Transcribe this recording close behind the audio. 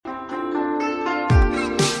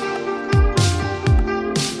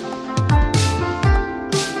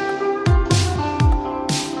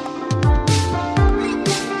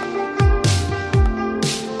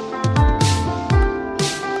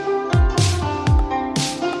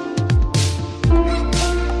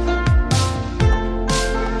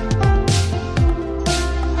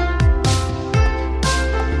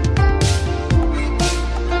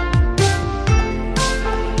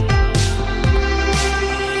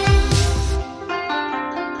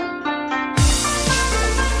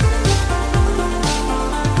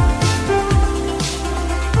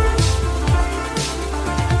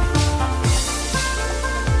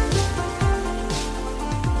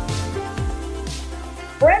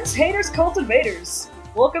Friends, haters, cultivators.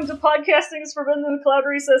 Welcome to Podcasting is Forbidden in the Cloud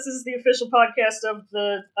Recesses, the official podcast of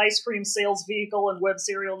the ice cream sales vehicle and web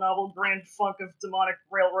serial novel Grand Funk of Demonic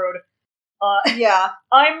Railroad.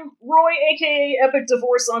 I'm Roy, aka Epic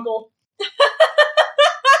Divorce Uncle.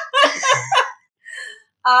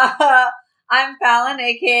 I'm Fallon,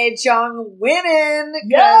 aka Jong Winnin.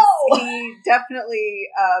 Yo! He definitely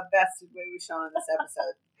bested Wei Wuxian in this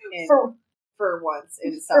episode. For once,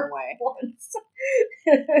 in some way. Once.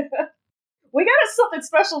 We got us something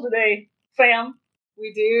special today, fam.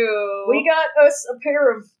 We do. We got us a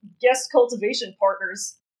pair of guest cultivation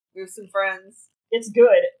partners. We have some friends. It's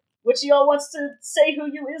good. Which of y'all wants to say who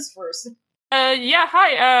you is first?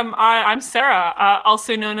 Hi, I'm Sarah,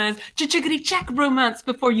 also known as Jiggity Check Romance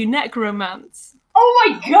before you neck romance. Oh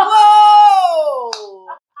my god! Whoa!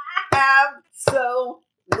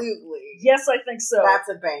 Absolutely. Yes, I think so. That's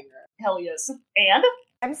a banger. Hell yes. And?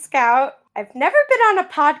 I'm Scout. I've never been on a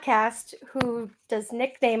podcast who does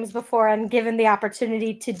nicknames before and given the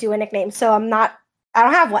opportunity to do a nickname, so I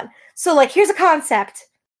don't have one. So, here's a concept.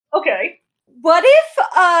 Okay. What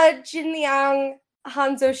if Jin Liang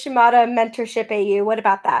Hanzo Shimada mentorship AU? What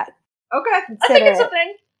about that? Okay. I think it's a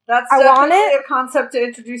thing. That's I want definitely it. A concept to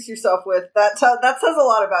introduce yourself with. That says a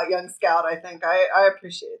lot about young Scout, I think. I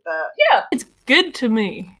appreciate that. Yeah. It's good to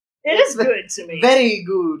me. It is good to me. Very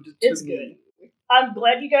good to It's me. good. I'm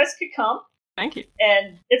glad you guys could come. Thank you.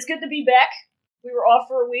 And it's good to be back. We were off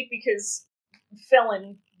for a week because,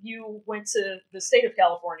 Felon, you went to the state of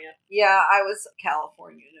California. Yeah, I was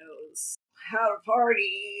California knows how to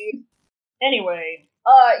party. Anyway,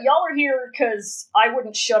 y'all are here because I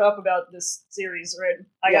wouldn't shut up about this series, right?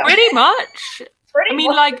 Pretty much. Pretty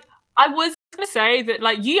much. I was going to say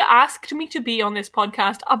that, you asked me to be on this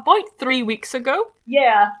podcast about 3 weeks ago.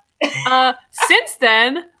 Yeah. Since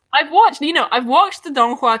then, I've watched the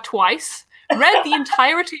Donghua twice, read the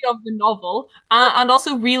entirety of the novel, and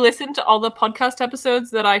also re-listened to all the podcast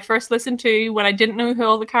episodes that I first listened to when I didn't know who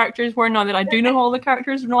all the characters were, now that I do know who all the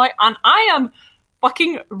characters are now, and I am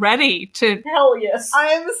fucking ready to... Hell yes. I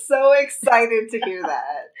am so excited to hear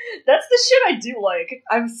that. That's the shit I do like.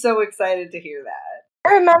 I'm so excited to hear that.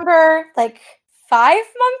 I remember, 5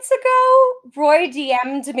 months ago, Roy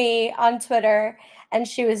DM'd me on Twitter, and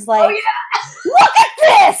she was like, Oh, yeah! look at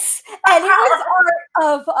this! And it was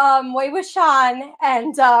art of Wei Wuxian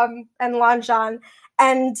and Lanzhan.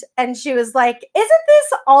 And she was like, isn't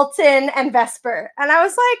this Alton and Vesper? And I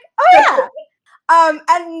was like, oh yeah.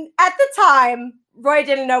 And at the time, Roy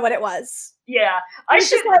didn't know what it was. Yeah. I It's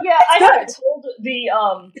just haven't told the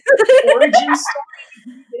origin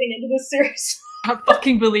story getting into this series. I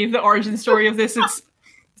fucking believe the origin story of this. It's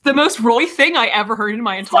the most Roy thing I ever heard in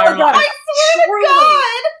my entire life. I swear to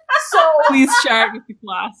God! So, Please share it with the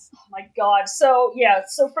class. oh my god. So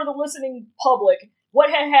for the listening public, what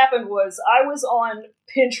had happened was I was on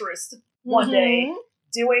Pinterest one day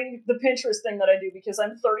doing the Pinterest thing that I do because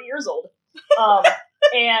I'm 30 years old.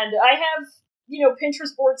 And I have,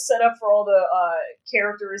 Pinterest boards set up for all the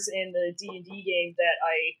characters in the D&D game that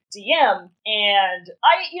I DM. And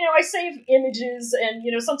I save images and,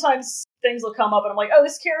 sometimes things will come up and I'm like, oh,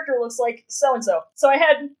 this character looks like so-and-so. So I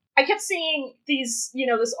kept seeing these,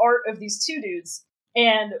 this art of these two dudes.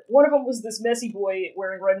 And one of them was this messy boy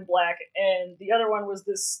wearing red and black, and the other one was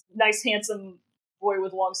this nice, handsome boy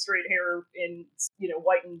with long, straight hair in,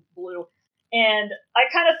 white and blue. And I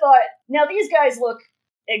kind of thought, now these guys look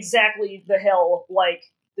exactly the hell like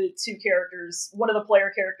the two characters, one of the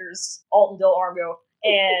player characters, Alton Del Armgo,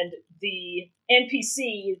 and the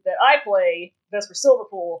NPC that I play, Vesper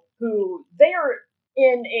Silverpool, who they are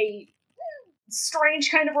in a strange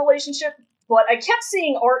kind of relationship, but I kept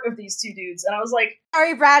seeing art of these two dudes, and I was like...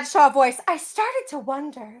 Sorry, Bradshaw voice. I started to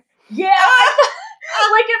wonder. Yeah!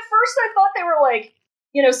 At first I thought they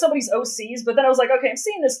were somebody's OCs, but then I was like, okay, I'm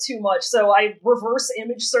seeing this too much, so I reverse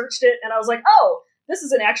image searched it, and I was like, oh, this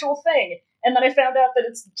is an actual thing. And then I found out that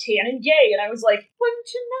it's canon gay, and I was like,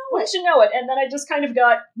 wouldn't you know it? And then I just kind of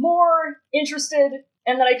got more interested,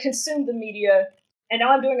 and then I consumed the media, and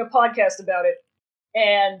now I'm doing a podcast about it.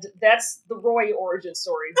 And that's the Roy origin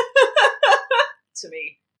story to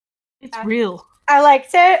me. It's real. I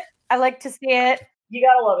liked it. I like to see it. You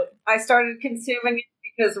gotta love it. I started consuming it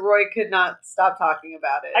because Roy could not stop talking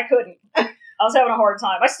about it. I couldn't. I was having a hard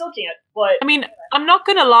time. I still can't, but... I mean, I'm not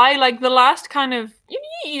gonna lie, the last kind of...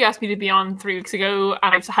 You asked me to be on 3 weeks ago,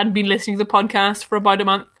 and I hadn't been listening to the podcast for about a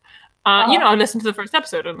month. I listened to the first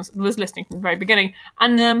episode and was listening from the very beginning.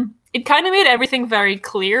 And it kind of made everything very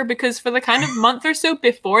clear, because for the kind of month or so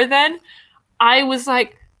before then, I was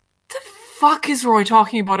like, the fuck is Roy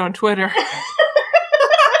talking about on Twitter?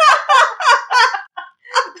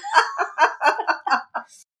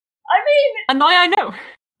 And now I know.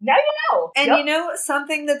 Now you know. And you know,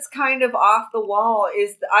 something that's kind of off the wall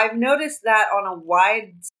is I've noticed that on a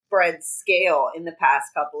widespread scale in the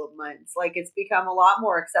past couple of months. Like, it's become a lot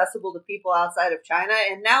more accessible to people outside of China.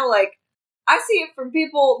 And now, like, I see it from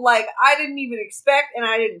people, like, I didn't even expect and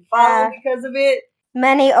I didn't follow because of it.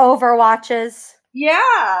 Many Overwatches.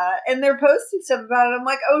 Yeah, and they're posting stuff about it. I'm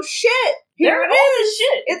like, oh shit, here it is.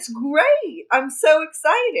 Shit. It's great. I'm so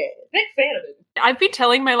excited. Big fan of it. I've been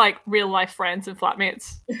telling my, like, real-life friends and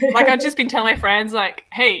flatmates. Like, I've just been telling my friends, like,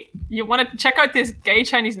 hey, you want to check out this gay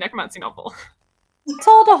Chinese necromancy novel? I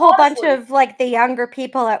told a whole bunch of, like, the younger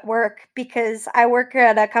people at work, because I work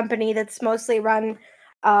at a company that's mostly run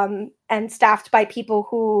and staffed by people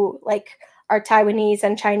who, like, are Taiwanese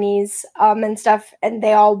and Chinese and stuff, and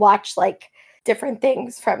they all watch, like, different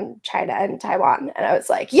things from China and Taiwan, and I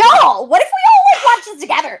was like, y'all, what if we all like watch this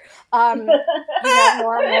together?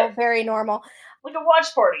 Normal, very normal, like a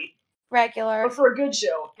watch party, regular, but for a good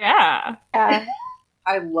show. Yeah.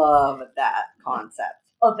 I love that concept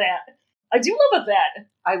of that. I do love that.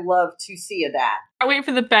 I love to see that. I wait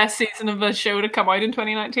for the best season of a show to come out in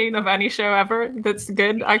 2019 of any show ever. That's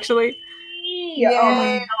good, actually. Yeah. Oh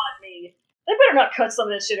my god, me. They better not cut some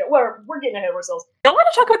of this shit out. We're getting ahead of ourselves. Don't want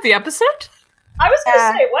to talk about the episode? I was going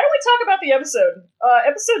to say, why don't we talk about the episode?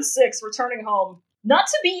 Episode 6, Returning Home. Not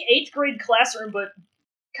to be 8th grade classroom, but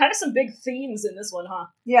kind of some big themes in this one, huh?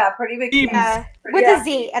 Yeah, pretty big themes. With a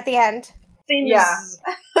Z at the end. Themes. Yeah.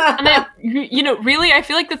 And then, you know, really, I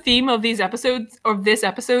feel like the theme of these episodes, of this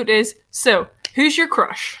episode is, so, who's your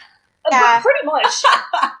crush? Pretty much.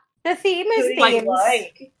 The theme is Who themes.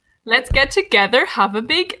 like? Let's get together, have a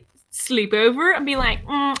big sleepover, and be like,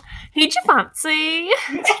 who'd you fancy?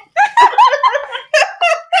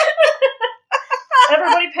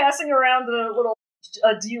 Everybody passing around the little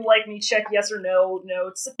do you like me, check yes or no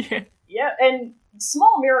notes. Yeah, and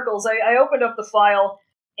small miracles. I opened up the file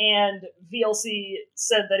and VLC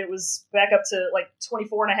said that it was back up to like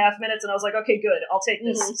 24 and a half minutes, and I was like, okay, good, I'll take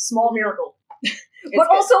this. Small miracle. But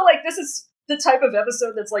also, like, this is the type of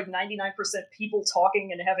episode that's like 99% people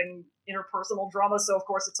talking and having interpersonal drama, so of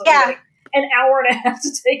course it's only like an hour and a half to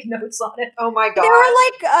take notes on it. Oh my god. There were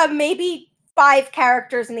like maybe 5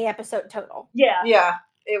 characters in the episode total. Yeah.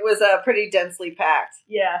 It was pretty densely packed.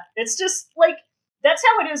 Yeah. It's just like, that's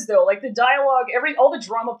how it is though. Like the dialogue, all the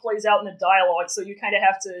drama plays out in the dialogue, so you kind of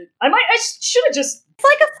have to. I should have just. It's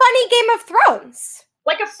like a funny Game of Thrones.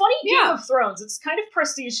 Like a funny Game of Thrones. It's kind of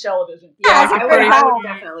prestige television. Yeah, I would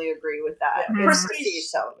definitely agree with that. Yeah.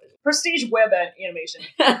 Prestige television. Prestige web animation.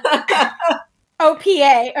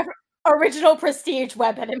 OPA. Original Prestige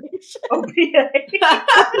web animation. OPA.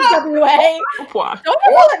 WA. Opa. Don't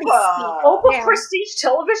let me speak. Opa Prestige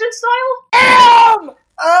television style?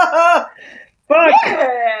 Fuck.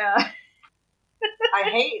 Yeah. I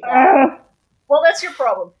hate that. Well, that's your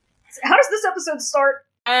problem. How does this episode start?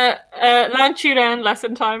 Lan Churan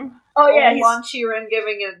lesson time. Oh yeah, Lan Churan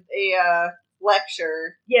giving a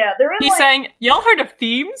lecture. Yeah, they're in. He's saying, "Y'all heard of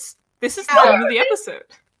themes? This is the theme of the episode."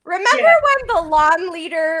 Remember when the Lan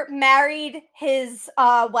leader married his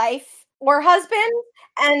wife or husband,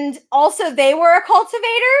 and also they were a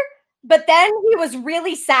cultivator, but then he was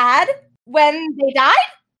really sad when they died?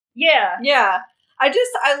 Yeah.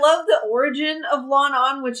 I love the origin of Lan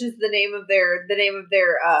On, which is the name of their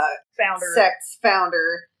founder, sect's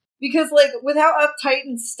founder. Because, like, with how uptight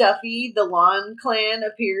and stuffy the Lan clan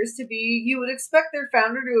appears to be, you would expect their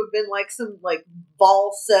founder to have been, like, some, like,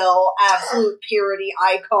 Volcel, absolute purity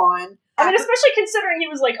icon. I mean, especially considering he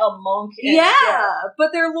was, like, a monk.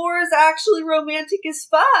 But their lore is actually romantic as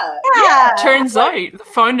fuck. Yeah. Turns out, the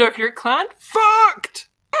founder of your clan fucked!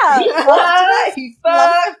 Yeah. He fucked.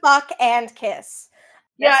 Love to fuck and kiss.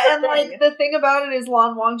 And like the thing about it is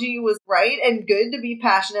Lan Wangji was right and good to be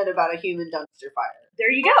passionate about a human dumpster fire.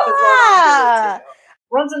 There you go.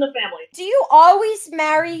 Runs in the family. Do you always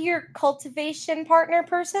marry your cultivation partner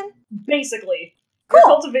person? Basically. Cool. Your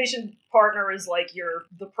cultivation partner is like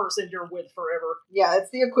the person you're with forever. Yeah,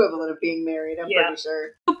 it's the equivalent of being married, I'm pretty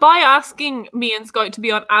sure. By asking me and Scout to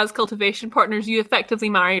be on as cultivation partners, you effectively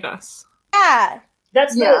married us. Yeah.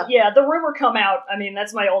 That's the rumor come out. I mean,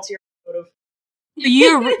 that's my ulterior motive.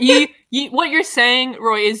 You what you're saying,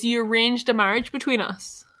 Roy, is you arranged a marriage between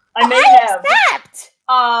us. I may have. Accept.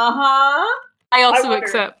 Uh-huh. I also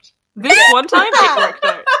accept. This one time it worked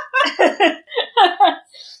out.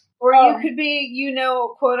 Or you could be,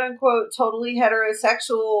 quote unquote, totally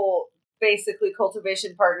heterosexual, basically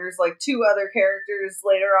cultivation partners, like 2 other characters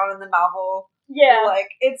later on in the novel. Yeah. Like,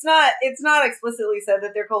 it's not explicitly said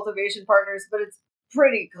that they're cultivation partners, but it's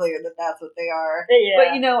pretty clear that that's what they are. Yeah.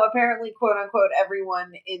 But, apparently, quote unquote,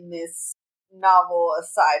 everyone in this novel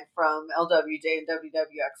aside from LWJ and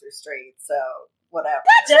WWX are straight, so whatever.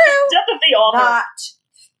 Death of the author. Not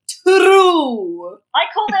true. I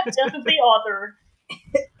call that Death of the author.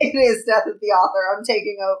 It is Death of the author. I'm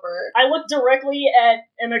taking over. I look directly at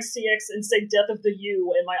MXTX and say Death of the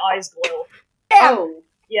U, and my eyes glow. Oh.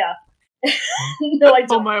 Yeah. No, I Oh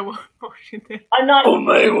don't. my word. I'm not. Oh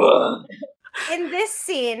my word. In this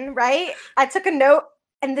scene, right? I took a note,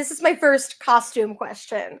 and this is my first costume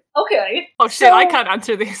question. Okay. Oh shit, So- I can't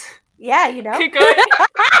answer these. Yeah, you know. Keep going.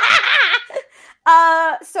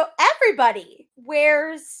 So everybody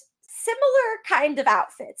wears similar kind of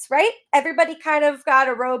outfits, right? Everybody kind of got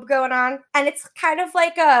a robe going on, and it's kind of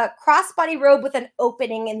like a crossbody robe with an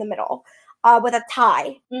opening in the middle, with a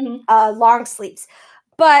tie, long sleeves.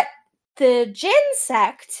 But the Jin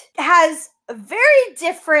sect has a very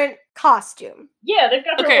different costume. Yeah, they've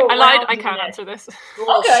got their Okay, little I lied. round I in can't it. answer this.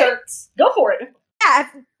 Little Okay. shirts. Go for it. Yeah,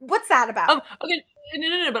 what's that about? Oh, okay.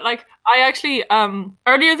 No, but like, I actually,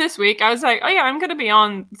 earlier this week, I was like, oh yeah, I'm going to be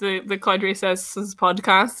on the Cloud Recesses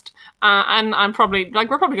podcast, and I'm probably, like,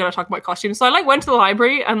 we're probably going to talk about costumes. So I, like, went to the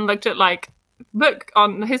library and looked at, like, book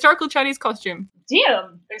on historical Chinese costume.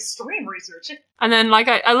 Damn, extreme research. And then, like,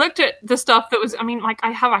 I looked at the stuff that was, I mean, like,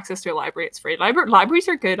 I have access to a library, it's free. Libraries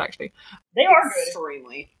are good, actually. They are good.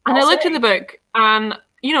 Extremely. And I'll I looked say. at the book, and,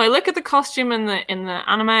 you know, I look at the costume in the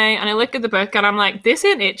anime, and I look at the book, and I'm like, this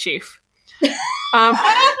ain't it, Chief.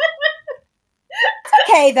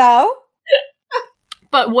 Okay, though.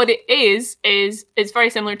 But what it is it's very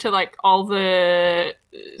similar to like all the,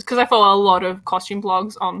 because I follow a lot of costume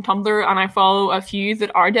blogs on Tumblr, and I follow a few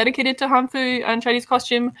that are dedicated to Hanfu and Chinese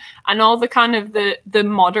costume, and all the kind of the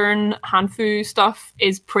modern Hanfu stuff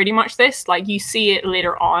is pretty much this. Like, you see it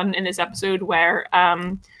later on in this episode where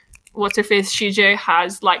what's her face, Shuje,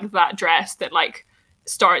 has like that dress that like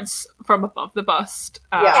starts from above the bust.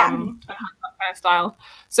 Kind of style.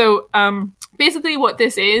 So basically what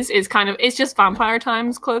this is kind of, it's just Vampire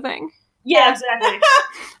Times clothing. Yeah, exactly.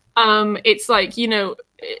 It's like, you know,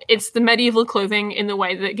 it's the medieval clothing in the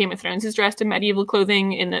way that Game of Thrones is dressed in medieval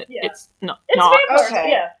clothing, in that it's not, vampires,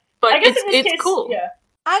 Okay. yeah. but I guess in this it's case, cool. Yeah.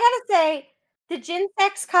 I gotta say, the Jin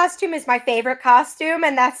Sex costume is my favorite costume,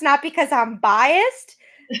 and that's not because I'm biased.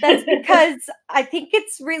 That's because I think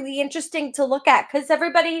it's really interesting to look at, because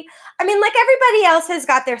everybody, I mean, like, everybody else has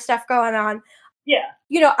got their stuff going on. Yeah.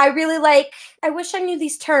 You know, I really like, I wish I knew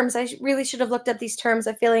these terms. I really should have looked up these terms.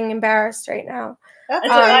 I'm feeling embarrassed right now. That's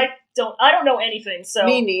And so I don't know anything, so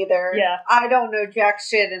me neither. Yeah. I don't know jack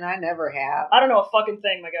shit, and I never have. I don't know a fucking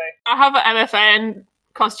thing, my guy. I have an MFN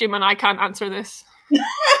costume and I can't answer this.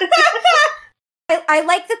 I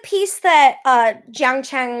like the piece that Jiang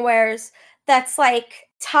Cheng wears that's like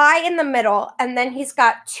tie in the middle, and then he's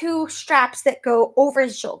got two straps that go over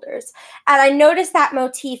his shoulders. And I noticed that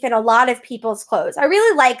motif in a lot of people's clothes. I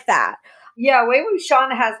really like that. Yeah, Wei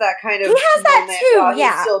Wuxian has that kind of. He has that moment too, while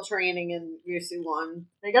yeah. He's still training in Yusu-One.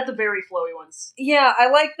 They got the very flowy ones. Yeah, I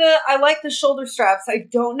like the shoulder straps. I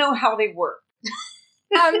don't know how they work.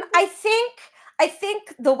 I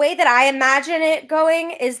think the way that I imagine it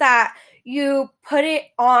going is that you put it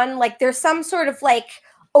on, like, there's some sort of like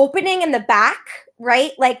opening in the back,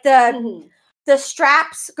 right? Like the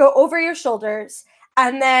straps go over your shoulders,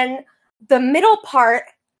 and then the middle part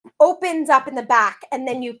opens up in the back, and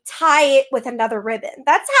then you tie it with another ribbon.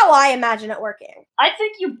 That's how I imagine it working. I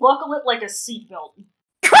think you buckle it like a seatbelt.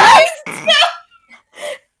 Christ!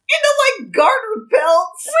 Into like garter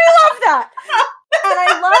belts. We love that. And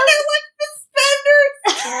I love like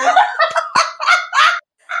suspenders.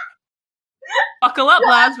 Buckle up,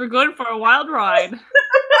 lads, we're going for a wild ride.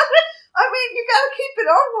 I mean, you gotta keep it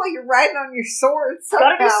on while you're riding on your sword somehow,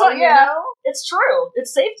 Gotta do something, you yeah. know? It's true.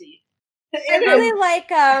 It's safety. I really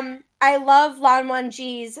like I love Lan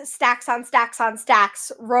Wangji's stacks on stacks on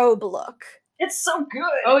stacks robe look. It's so good.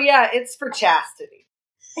 Oh yeah, it's for chastity.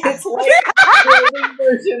 It's like a clothing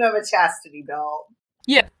version of a chastity belt.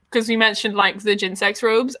 Yeah, because we mentioned like the Jin sex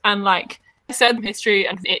robes, and like I said, history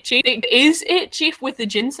and itchy. It is itchy with the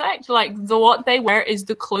Jin sect. Like what they wear is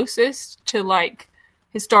the closest to like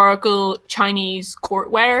historical Chinese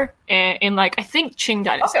courtwear in like, I think, Qing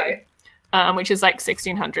Dynasty, which is like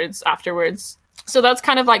 1600s afterwards. So that's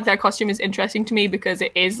kind of like their costume is interesting to me because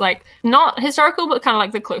it is like not historical, but kind of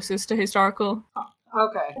like the closest to historical.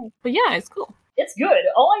 Okay. But yeah, it's cool. It's good.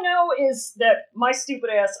 All I know is that my stupid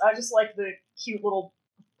ass, I just like the cute little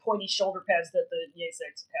pointy shoulder pads that the Ye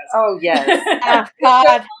Sex has. Oh yes. Oh God,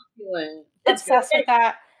 That's good. obsessed with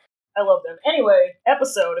that. I love them. Anyway,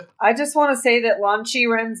 episode. I just want to say that Lan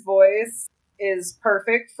Qiren's voice is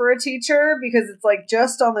perfect for a teacher because it's like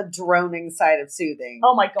just on the droning side of soothing.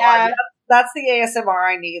 Oh my god. Yeah. Yeah. That's the ASMR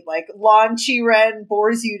I need. Like, Lon Chi-Ren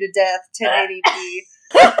bores you to death,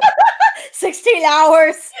 1080p. 16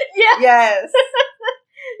 hours. Yeah, Yes.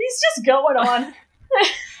 he's just going on.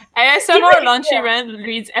 ASMR Lon Chi-Ren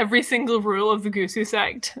reads every single rule of the Gusu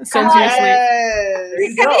sect. Sends you to sleep. Yes.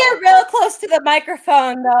 You gotta get real close to the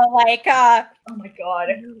microphone, though. Like, Oh my god.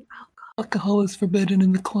 Alcohol is forbidden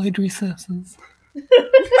in the Clyde recesses.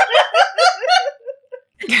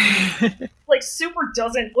 Like, super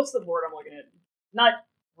doesn't. What's the word I'm looking at? Not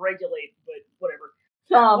regulate, but whatever.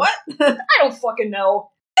 What? I don't fucking know.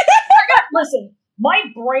 Listen, my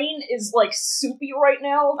brain is like soupy right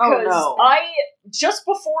now because no. just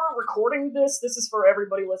before recording this is for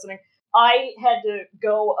everybody listening, I had to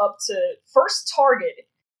go up to first Target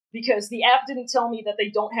because the app didn't tell me that they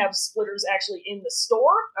don't have splitters actually in the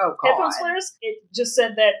store. Oh, God. Headphone splitters. It just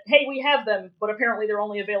said that, hey, we have them, but apparently they're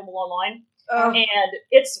only available online. And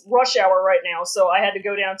it's rush hour right now, so I had to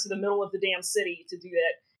go down to the middle of the damn city to do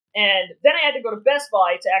that. And then I had to go to Best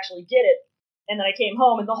Buy to actually get it. And then I came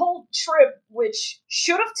home, and the whole trip, which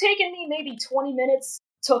should have taken me maybe 20 minutes,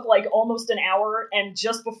 took like almost an hour. And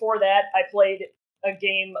just before that, I played a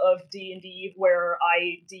game of D&D where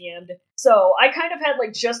I DM'd. So I kind of had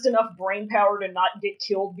like just enough brain power to not get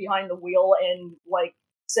killed behind the wheel and like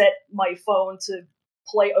set my phone to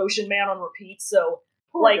play Ocean Man on repeat. So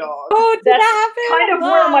Poor like, dog. oh, did that's that happen? kind of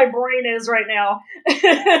where my brain is right now.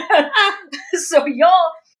 So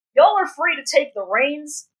y'all are free to take the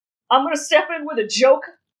reins. I'm gonna step in with a joke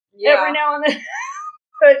every now and then.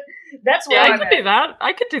 But that's where Yeah, I'm I at. could do that.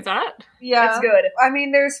 I could do that. Yeah. That's good. I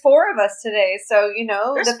mean, there's 4 of us today, so, you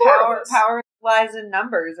know, There's the 4 of us. power lies in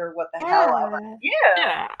numbers, or what the hell ever. Yeah.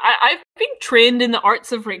 Yeah, I've been trained in the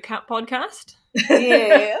arts of recap podcast.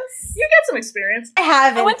 Yes. You get some experience. I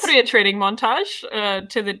haven't. I went through a training montage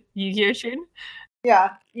to the Yu-Gi-Oh tune.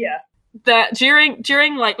 Yeah. Yeah. That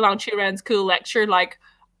during like Lon Chi-Ren's cool lecture, like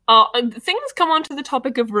things come onto the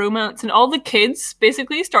topic of romance, and all the kids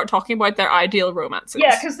basically start talking about their ideal romances.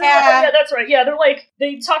 Yeah, because yeah, that's right. Yeah,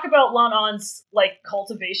 they talk about Lanon's like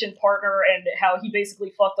cultivation partner and how he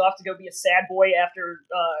basically fucked off to go be a sad boy after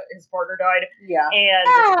his partner died. Yeah. And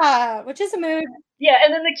Yeah, which is a mood. yeah,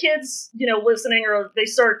 and then the kids, listening, or they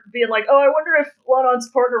start being like, "Oh, I wonder if Lanon's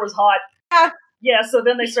partner was hot." Yeah, so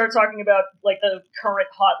then they start talking about like the current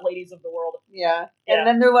hot ladies of the world. Yeah. Yeah. And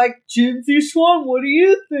then they're like, Jin Zixuan, what do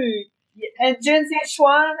you think? Yeah. And Jin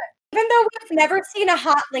Zixuan, Even though we've never seen a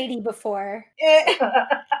hot lady before.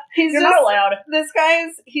 he's You're just, not allowed. this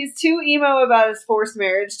he's too emo about his forced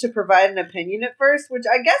marriage to provide an opinion at first, which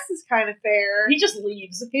I guess is kind of fair. He just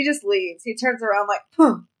leaves. He just leaves. He turns around like,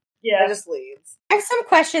 and Yeah. just leaves. I have some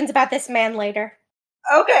questions about this man later.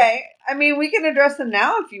 Okay. I mean, we can address them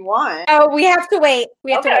now if you want. Oh, we have to wait.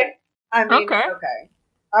 We have to Okay. wait. I mean, Okay.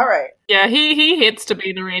 All right. Yeah, he hates to be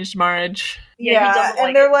in arranged marriage. Yeah, he doesn't and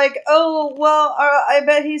like they're it. like, oh, well, I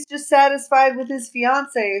bet he's just satisfied with his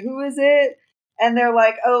fiance. Who is it? And they're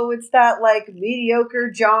like, oh, it's that, like,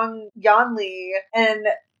 mediocre Yanli. And,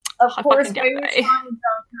 of Hot course, fucking Wei guy. Wuxian and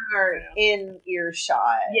Zhang are in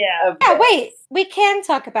earshot. Yeah. of Yeah, this. wait. We can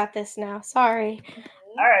talk about this now. Sorry.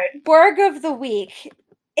 All right. Borg of the week.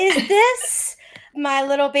 Is this my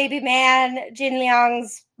little baby man, Jin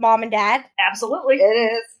Liang's mom and dad? It Absolutely.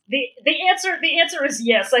 is. The answer is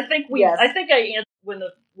yes. I think Yes. I answered when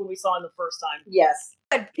we saw him the first time. Yes.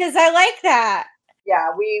 Because I like that. Yeah,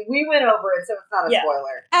 we went over it, so it's not a Yeah.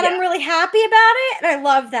 spoiler. And Yeah. I'm really happy about it, and I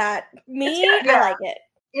love that. Me, It's good. I like it.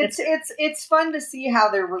 It's fun to see how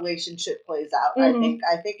their relationship plays out. Mhm.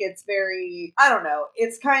 I think it's very, I don't know,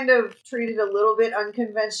 it's kind of treated a little bit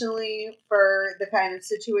unconventionally for the kind of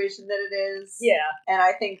situation that it is. Yeah. And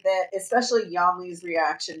I think that especially Yanli's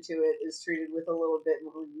reaction to it is treated with a little bit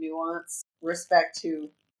more nuance, respect to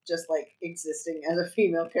just like existing as a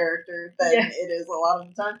female character than Yeah. it is a lot of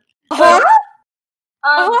the time. Huh?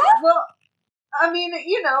 Well, I mean,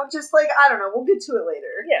 just like, I don't know, we'll get to it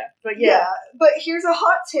later. Yeah. But Yeah. yeah. But here's a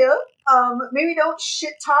hot tip. Maybe don't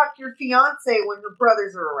shit talk your fiance when your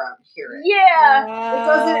brothers are around to hear it. Yeah. It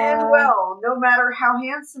doesn't end well, no matter how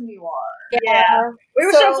handsome you are. Yeah. We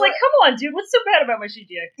were So- just like, come on, dude, what's so bad about my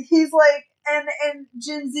CGI? He's like, and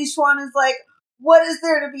Jin Zixuan is like, what is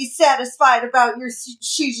there to be satisfied about your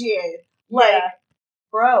Shijian? Like, Yeah.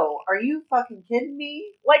 bro, are you fucking kidding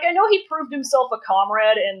me? Like, I know he proved himself a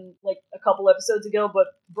comrade in like a couple episodes ago, but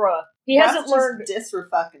bruh, he That's hasn't just learned.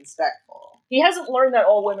 disrespectful. He hasn't learned that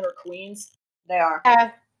all women are queens. They are.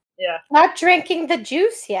 Yeah. Not drinking the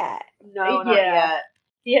juice yet. No, not Yeah. yet.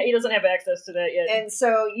 he doesn't have access to that yet. And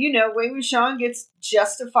so, Wei Wuxian gets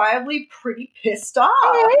justifiably pretty pissed off.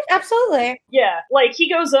 Absolutely. Yeah, like, he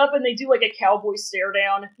goes up and they do, like, a cowboy stare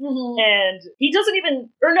down, and he doesn't even,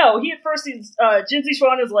 Jin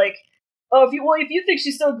Zixuan is like, oh, if you think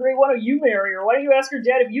she's so great, why don't you marry her? Why don't you ask her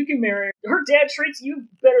dad if you can marry her? Her dad treats you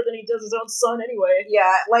better than he does his own son anyway.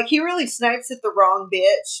 Yeah, like, he really snipes at the wrong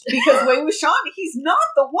bitch, because Wei Wuxian, he's not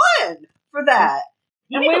the one for that.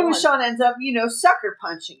 And Wei Wuxian ends up, sucker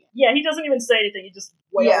punching him. Yeah, he doesn't even say anything, he just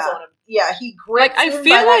wails on him. Yeah, he grips him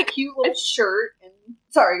by that cute little shirt, and...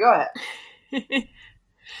 Sorry, go ahead.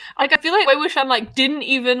 I feel like Wei Wuxian, didn't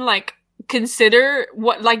even, consider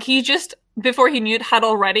what, he just... Before he knew it, had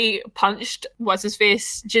already punched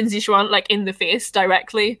what's-his-face, Jin Zixuan, in the face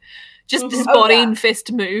directly. Just his body and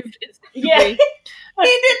fist moved. Yeah. He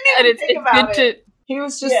didn't even think about it. He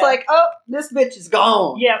was just like, oh, this bitch is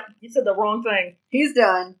gone. Yeah, he said the wrong thing. He's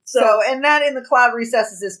done. So, and that in the cloud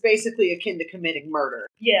recesses is basically akin to committing murder.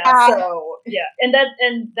 Yeah. Yeah, and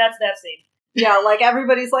that's that scene. Yeah,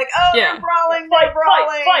 everybody's like, oh, they're brawling,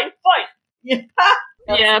 fight. Yeah.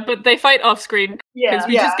 Yeah, but they fight off screen because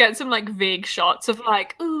we Yeah. just get some vague shots of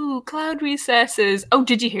ooh, cloud recesses. Oh,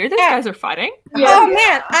 did you hear those guys are fighting? Yeah. Oh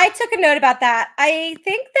man, I took a note about that. I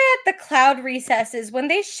think that the cloud recesses, when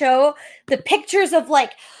they show the pictures of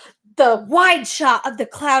the wide shot of the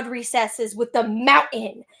cloud recesses with the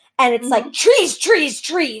mountain, and it's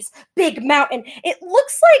trees, big mountain. It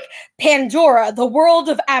looks like Pandora, the world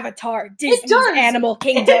of Avatar, Disney's Animal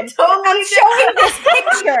Kingdom. It totally I'm showing this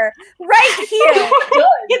picture right here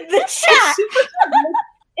in the chat.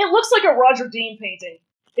 It looks like a Roger Dean painting.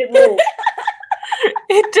 It rules.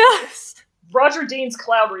 It does. Roger Dean's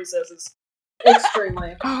cloud recesses.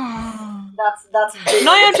 Extremely. That's big.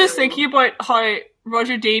 Now I'm just thinking about how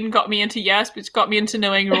Roger Dean got me into Yes, which got me into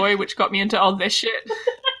Knowing Roy, which got me into all this shit.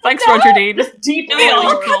 Thanks, Roger Dean. Deep Really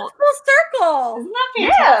lore. awful. Full circle. Isn't that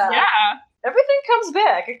fantastic? Yeah. Everything comes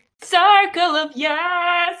back. Circle of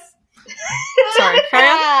Yes. Sorry, carry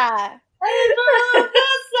on.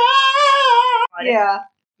 Yeah.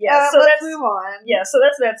 Yeah, so let's that's move on. Yeah, so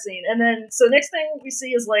that's that scene. And then so next thing we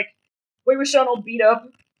see is Wei Wuxian all beat up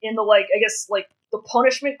in the the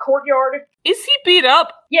punishment courtyard. Is he beat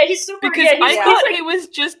up? Yeah, he's super Because I thought he was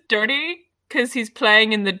just dirty because he's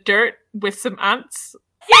playing in the dirt with some ants.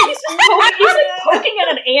 Yeah, he's just poking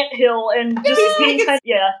at an anthill and just being kind of,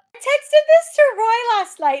 I texted this to Roy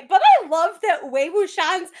last night, but I love that Wei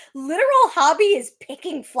Wuxian's literal hobby is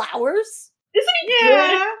picking flowers. Isn't he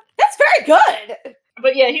good? That's very good.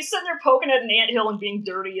 But yeah, he's sitting there poking at an anthill and being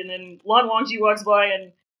dirty, and then Lan Wangji walks by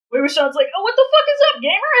and Wei Wuxian's like, oh, what the fuck is up,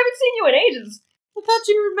 gamer? I haven't seen you in ages. I thought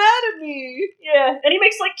you were mad at me. Yeah, and he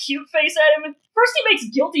makes cute face at him. First he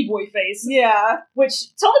makes guilty boy face. Yeah.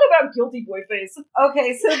 Which, tell them about guilty boy face.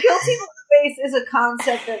 Okay, so guilty face is a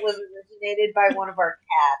concept that was originated by one of our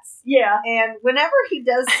cats. Yeah. And whenever he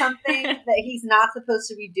does something that he's not supposed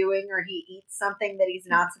to be doing, or he eats something that he's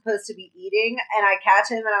not supposed to be eating, and I catch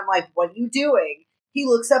him and I'm like, what are you doing? He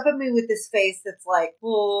looks up at me with this face that's like,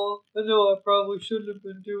 oh, I know I probably shouldn't have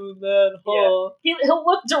been doing that, huh? Yeah. He'll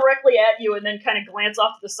look directly at you and then kind of glance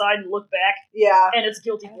off to the side and look back. Yeah. And it's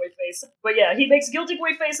guilty boy face. But yeah, he makes guilty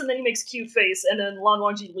boy face and then he makes cute face and then Lan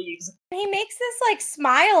Wangji leaves. He makes this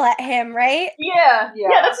smile at him, right? Yeah,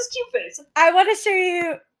 that's his cute face. I want to show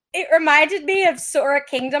you. It reminded me of Sora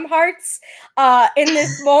Kingdom Hearts in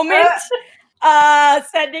this moment.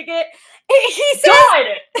 Sending it. He says,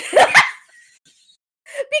 God!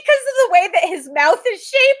 because of the way that his mouth is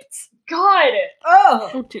shaped. God!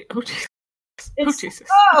 Oh! Jesus.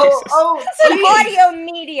 It's an audio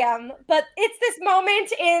medium, but it's this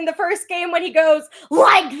moment in the first game when he goes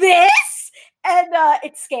like this, and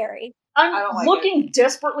it's scary. I'm looking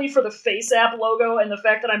desperately for the FaceApp logo, and the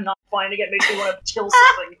fact that I'm not finding it makes me want to kill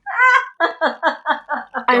something.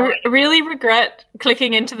 I really regret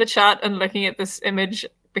clicking into the chat and looking at this image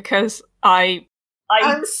because I'm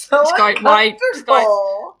so Scout,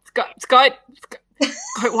 uncomfortable. Scout,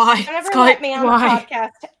 why? Don't ever Scout, let me on why? the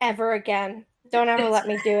podcast ever again. Don't ever let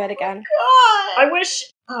me do it again. God. I wish.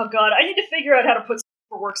 Oh God, I need to figure out how to put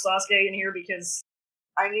for work Sasuke in here because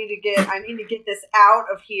I need to get this out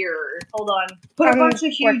of here. hold on. Put a I'm bunch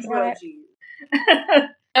of huge working on it. emojis.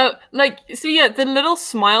 Oh, so yeah, the little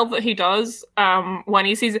smile that he does when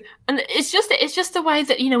he sees it, and it's just the way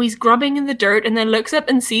that he's grubbing in the dirt and then looks up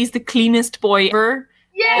and sees the cleanest boy ever.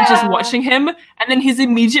 Yeah. Just watching him, and then his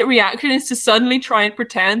immediate reaction is to suddenly try and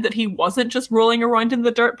pretend that he wasn't just rolling around in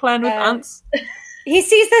the dirt playing with ants. He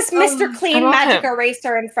sees this Mr. Clean I love magic him.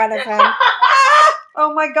 eraser in front of him.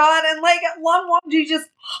 Oh my God! And Lan Wangji just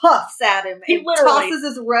huffs at him He and literally- tosses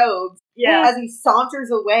his robes Yeah. as he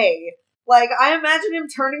saunters away. Like, I imagine him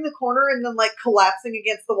turning the corner and then, like, collapsing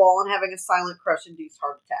against the wall and having a silent crush-induced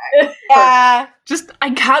heart attack. Yeah. Just,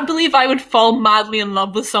 I can't believe I would fall madly in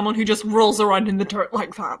love with someone who just rolls around in the dirt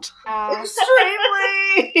like that.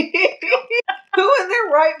 Extremely! Who in their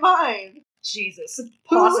right mind? Jesus.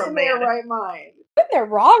 Who Possum in their Man. right mind? In their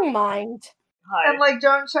wrong mind. Hi. And, like,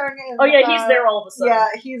 John Chung and... Oh yeah, he's there all of a sudden. Yeah,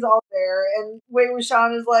 he's all there. And Wei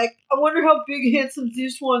Wuxian is like, I wonder how big, handsome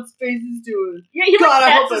Zixuan's face is doing. Yeah, he God, I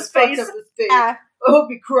like hope pats I his fucked face. up his face. Yeah. I hope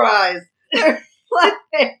he cries. Like,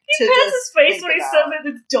 He pats his face when he says that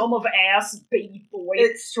it's dumb of ass baby boy.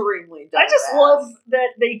 Extremely dumb. I just love that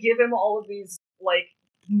they give him all of these, like,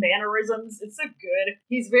 mannerisms. It's so good.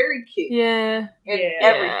 He's very cute. Yeah. In Yeah.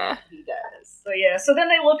 everything he does. So yeah, so then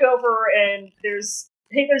they look over and there's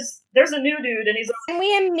a new dude and he's like, And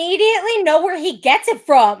we immediately know where he gets it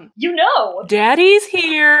from. you know, Daddy's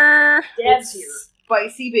here. Dad's here.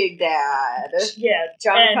 Spicy Big Dad. Yeah,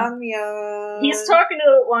 John and Kang-myung. he's talking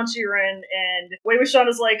to Lan Qiren and Wei Wuxian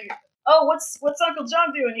is like, oh, what's Uncle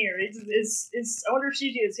John doing here? Is I wonder if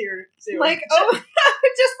Gigi is here too. Like, oh,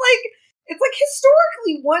 just like, it's like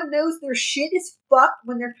historically one knows their shit is fucked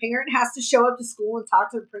when their parent has to show up to school and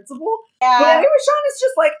talk to the principal. But Yeah. Wei Wuxian is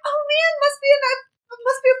just like, oh man, must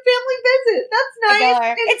be a family visit. That's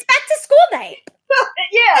nice. And, It's back to school night.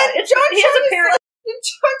 yeah, and it's John he has Chung a parent. and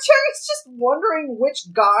John Chung is just wondering which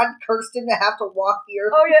god cursed him to have to walk the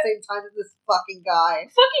earth Oh, at the same time as this fucking guy.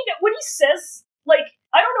 Fucking when he says, like,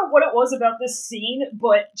 I don't know what it was about this scene,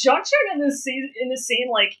 but John Chung in this scene,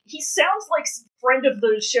 like, he sounds like friend of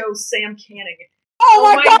the show Sam Canning. Oh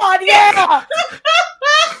my god, yeah!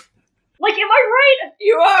 Like, am I right?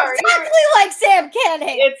 You are. Exactly like Sam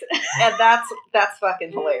Canning. And that's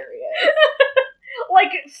fucking hilarious.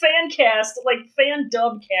 Like fan cast, like fan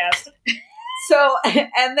dub cast. So,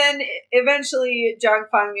 and then eventually John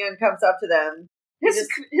Kang-myung comes up to them.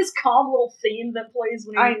 His calm little theme that plays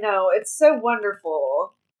when he... I know, it's so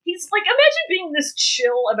wonderful. He's like, imagine being this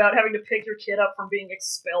chill about having to pick your kid up from being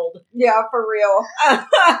expelled. Yeah, for real.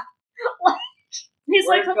 He's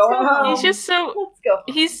We're like, let's going go home. home. He's just so. Let's go.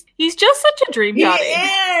 He's just such a dream He daddy.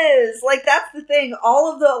 is! Like, that's the thing.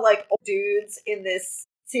 All of the, like, old dudes in this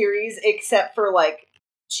series, except for, like,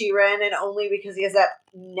 Qiren, and only because he has that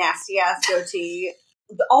nasty-ass goatee,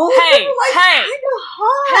 all of Hey, them are, like, hey, kind of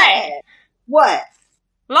hot. hey. What?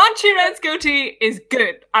 Lan Qiren's goatee is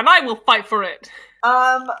good, and I will fight for it.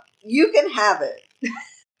 You can have it.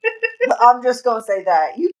 I'm just gonna say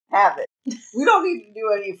that. You can have it. We don't need to do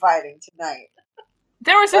any fighting tonight.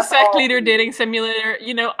 There was a That's sect all. leader dating simulator.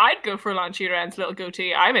 You know, I'd go for Lan Qiren's little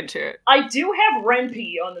goatee. I'm into it. I do have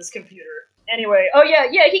Renpy on this computer. Anyway, oh yeah,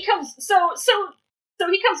 he comes. So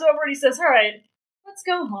he comes over and he says, "All right, let's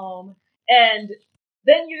go home." And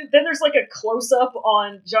then there's like a close up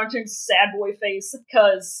on John Chung's sad boy face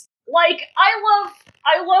because, like,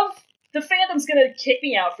 I love the fandom's gonna kick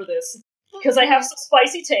me out for this because I have some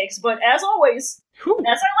spicy takes. But as always, Whew.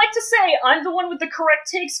 as I like to say, I'm the one with the correct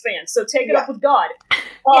takes, fans. So take it Yeah. up with God.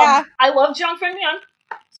 Yeah. I love Zhang Fengmian.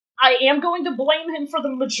 I am going to blame him for the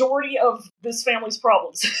majority of this family's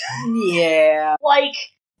problems. Yeah. Like,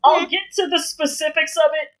 I'll get to the specifics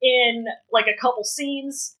of it in, like, a couple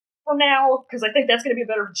scenes from now, because I think that's going to be a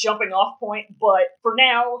better jumping off point, but for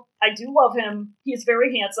now, I do love him. He is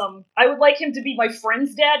very handsome. I would like him to be my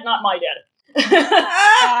friend's dad, not my dad.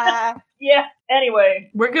 Yeah,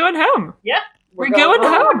 anyway. We're going home. Yeah. We're going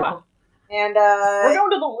home. And We're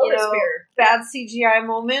going to the Lotus know, Pier. bad CGI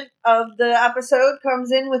moment of the episode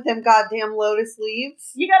comes in with them goddamn lotus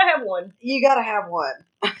leaves. You gotta have one. You gotta have one.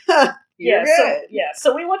 Yeah, You're good.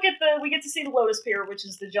 so we get to see the Lotus Pier, which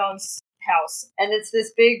is the John's house. And it's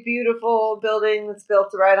this big, beautiful building that's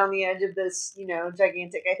built right on the edge of this,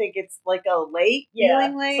 gigantic. I think it's like a lake, Yeah,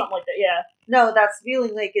 Feeling Lake. something like that. Yeah, No, that's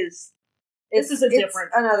Feeling Lake is. This is a it's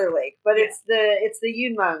different- another lake, but Yeah. it's the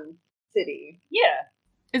Yunmeng city. yeah.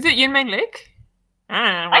 Is it Yunmeng Lake?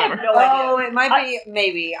 I have Whatever. no Oh, idea. it might be.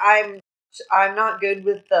 Maybe I'm not good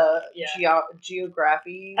with the Yeah.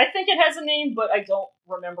 geography. I think it has a name, but I don't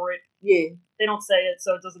remember it. Yeah. They don't say it,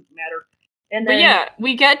 so it doesn't matter. And But then, yeah,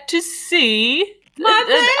 we get to see My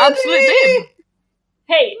an absolute babe.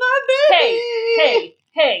 hey, My baby.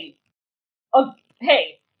 hey,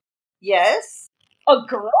 hey, Yes. a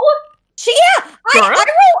girl? Girl?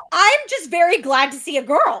 I'm just very glad to see a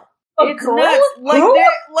girl. A It's girl? nuts. Who?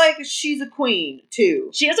 Like she's a queen too.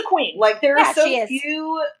 She is a queen. Like there Yeah, are so she is.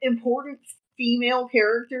 few important female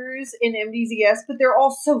characters in MDZS, but they're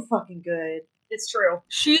all so fucking good. It's true.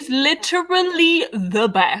 She's literally the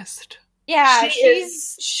best. Yeah, She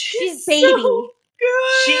she's baby. so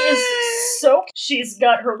good. She is so. She's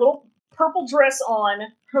got her little purple dress on.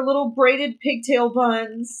 her little braided pigtail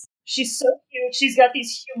buns. She's so cute. She's got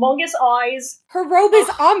these humongous eyes. Her robe is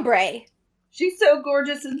ombre. She's so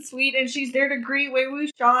gorgeous and sweet, and she's there to greet Wei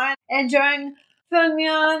Wuxian and Zhang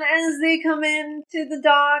Fengmian as they come in to the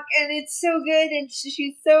dock, and it's so good, and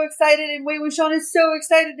she's so excited, and Wei Wuxian is so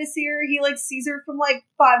excited to see her. He, like, sees her from, like,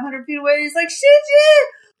 500 feet away, he's like, Shiji!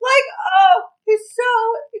 Like, oh, he's so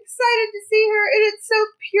excited to see her, and it's so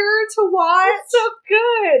pure to watch. It's so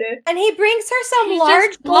good. And he brings her some He large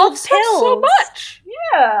just gold loves her pills. so much.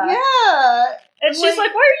 Yeah. Yeah. And she's like,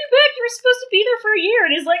 why are you back? You were supposed to be there for a year.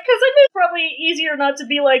 And he's like, because I knew it's probably easier not to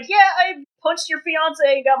be like, yeah, I punched your fiance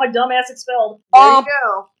and got my dumbass expelled. There you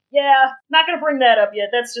go. Yeah, not gonna bring that up yet.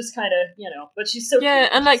 That's just kind of, but she's so Yeah, cute.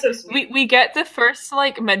 and like She's so sweet. we get the first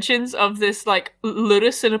like mentions of this like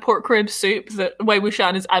lotus in a pork rib soup that Wei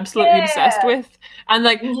Wuxian is absolutely obsessed with, and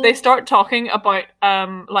like they start talking about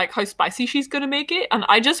like how spicy she's gonna make it, and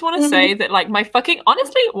I just want to say that like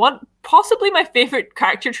possibly my favorite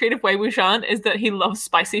character trait of Wei Wuxian is that he loves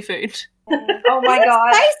spicy food. Oh my He's a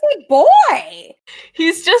god. spicy boy.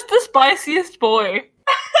 He's just the spiciest boy.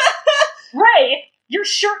 Ray, your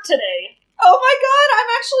shirt today. Oh my god, I'm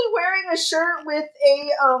actually wearing a shirt with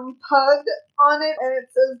a pug on it, and it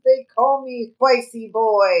says they call me Spicy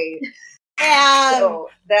Boy. And So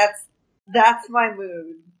that's my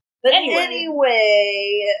mood. But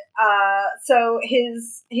anyway, so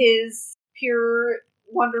his pure,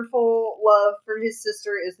 wonderful love for his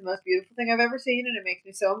sister is the most beautiful thing I've ever seen, and it makes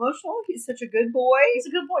me so emotional. He's such a good boy. He's a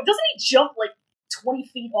good boy. Doesn't he jump like 20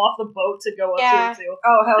 feet off the boat to go up Yeah. here too?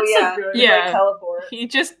 Oh hell That's so yeah! good. He, Yeah. like, teleport. He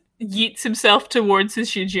just yeets himself towards his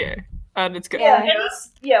Shijie, and it's good. Yeah.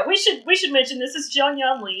 And we should mention this is Zhang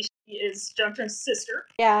Yanli. She is Zhang Chun's sister.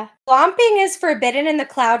 yeah, flomping is forbidden in the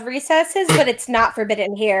cloud recesses, but it's not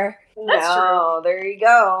forbidden here. That's No, there you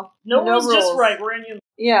go. No rules, just rules. right. We're in you.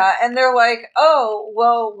 Yeah, and they're like, "Oh,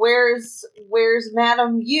 well, where's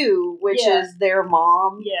Madame Yu, which Yeah. is their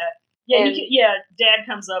mom?" Yeah, And- Dad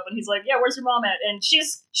comes up and he's like, "Yeah, where's your mom at?" And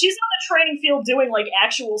she's on the training field doing like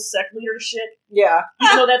actual sect leader shit, Yeah,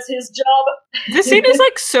 even though that's his job. This scene is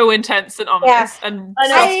like so intense and ominous and I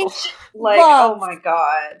know. stressful. like, Love. oh my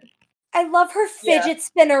god, I love her Yeah. fidget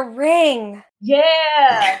spinner ring.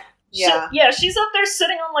 Yeah. yeah. She's up there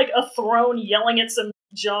sitting on like a throne yelling at some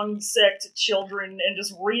Zhang sect children and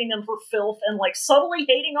just reading them for filth and like subtly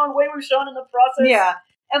hating on Wei Wuxian in the process. Yeah,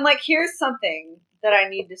 and like, here's something that I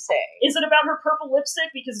need to say. Is it about her purple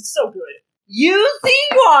lipstick? Because it's so good. Yu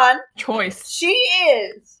Ziyuan, Choice. she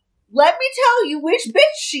is. Let me tell you which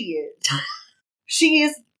bitch she is. She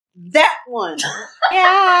is that one.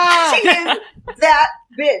 Yeah. She is that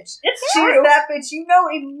bitch. It's She true. is that bitch. You know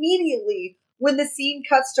immediately when the scene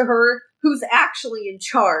cuts to her who's actually in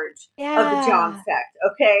charge Yeah. of the Zhang sect,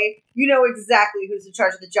 okay? You know exactly who's in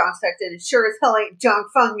charge of the Zhang sect, and it sure as hell ain't Zhang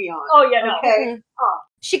Fengmian. Oh yeah, no. Okay?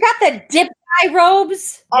 She got the dip eye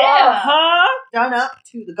robes. Yeah. Uh-huh. Done up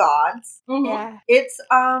to the gods. Mhm. Yeah. It's,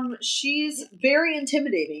 she's very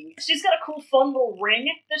intimidating. She's got a cool, fun little ring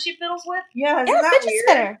that she fiddles with. Yeah, isn't Yeah, that fidget weird?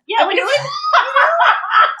 spinner. Yeah, like feel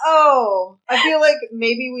Oh, I feel like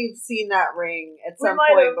maybe we've seen that ring at We some might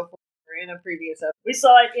point have. before in a previous episode. we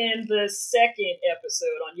saw it in the second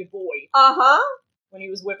episode on your boy Uh-huh. when he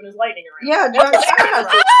was whipping his lightning around. Yeah, John Cena. Oh, is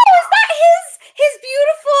that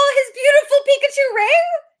his beautiful Pikachu ring?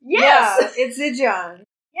 Yes. Yeah, it's Zijan.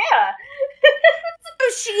 Yeah. So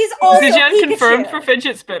she's also Zijan Pikachu. confirmed for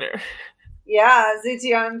fidget spinner. Yeah,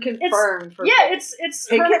 Zijan confirmed for Yeah, it's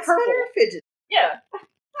her Fidget purple. spinner? Fidget. Yeah.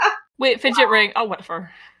 Wait, fidget ring. Oh, whatever.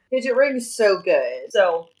 Fidget ring is so good.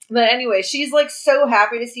 So But anyway, she's like so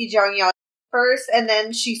happy to see Zhang Yang first, and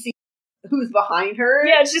then she sees who's behind her.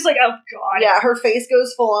 yeah, and she's like, oh god. Yeah, her face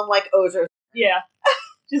goes full on like Ozer. Yeah.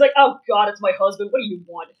 She's like, oh god, it's my husband. What do you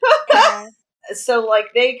want? Yeah. So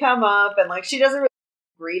like they come up and like she doesn't really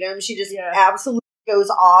greet him. She just Yeah. absolutely goes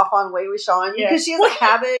off on Wei Wuxian Yeah. because she has Well, a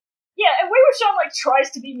habit. Yeah, and Wei Wuxian like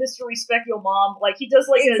tries to be Mr. Respect Your Mom. Like he does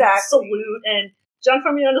like Exactly. a salute, and Zhang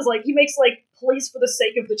Fengmian is like he makes like please for the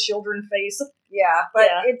sake of the children face. Yeah, but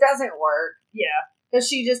Yeah. it doesn't work Yeah. because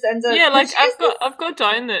she just ends up. Yeah, like she's I've got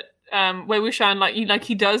down that Wei Wuxian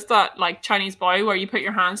he does that like Chinese bow where you put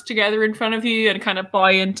your hands together in front of you and kind of bow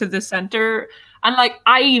into the center, and like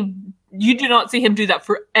you do not see him do that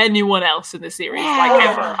for anyone else in the series, like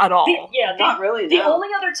Yeah. ever at all. not really. The no. only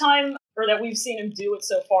other time or that we've seen him do it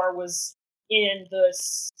so far was in the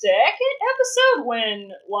second episode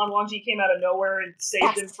when Lan Wangji came out of nowhere and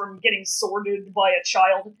saved him from getting sworded by a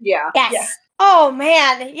child. Yeah. Yes. Yeah. Oh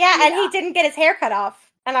man. Yeah, and Yeah. he didn't get his hair cut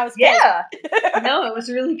off, and I was pissed. Yeah. No, it was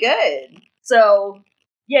really good. So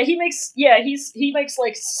he makes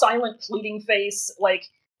like silent pleading face, like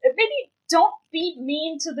maybe don't be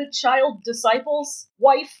mean to the child disciples,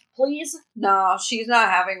 wife, please. No, she's not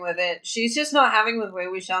having with it. She's just not having with Wei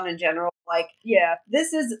Wuxian in general. Like, Yeah.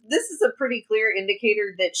 this is a pretty clear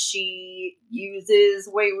indicator that she uses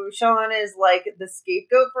Wei Wuxian as like the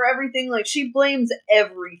scapegoat for everything. Like, she blames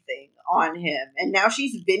everything on him, and now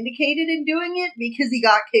she's vindicated in doing it because he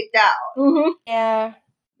got kicked out. Mm-hmm. Yeah.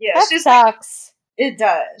 Yeah, That she's like, sucks. It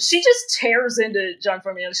does. she just tears into John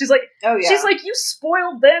Fermion. She's like, Oh yeah. she's like, you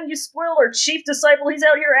spoiled them. You spoiled our chief disciple. He's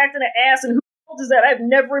out here acting an ass, and who the hell does that? I've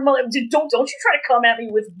never in my life. Dude, don't you try to come at me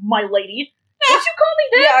with my lady. Don't you call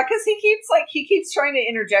me that? Yeah, because he keeps trying to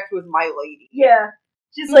interject with my lady. Yeah.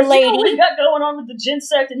 She's like, you know what Lady. we got going on with the Jin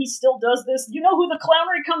sect, and he still does this. You know who the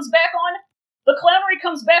clownery comes back on? The clownery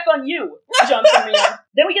comes back on you, John Fermion.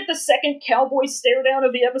 Then we get the second cowboy stare down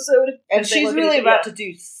of the episode. And they she's look at really each- about to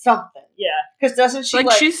do something. Yeah. Because doesn't she,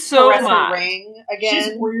 Like, she's so caress mad. her ring again?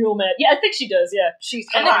 She's real mad. Yeah, I think she does, yeah. She's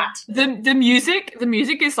And hot. the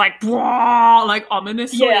music is like, "Bwah," like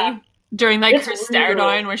ominously Yeah. during like It's her stare real.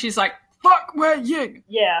 down where she's like, "Fuck Wei Ying."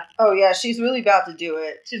 Yeah, Oh yeah, she's really about to do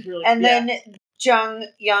it. she's really And yeah. then Jung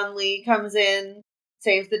Yanli comes in,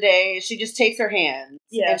 saves the day. She just takes her hand.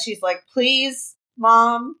 Yeah. And she's like, please,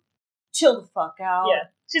 Mom, chill the fuck out. Yeah.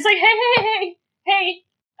 She's like, hey,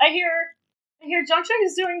 I hear John Cheng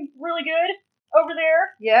is doing really good over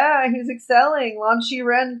there. Yeah, he's excelling. Lan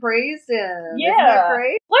Ren praised him. Isn't Yeah. that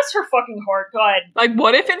great? Bless her fucking heart, God. Like,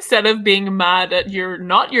 what if instead of being mad at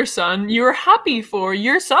not your son, you were happy for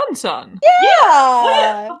your son's son?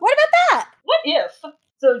 Yeah. What about that? What if?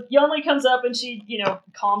 So Yunli comes up and she,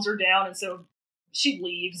 calms her down, and so she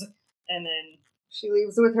leaves, and then, She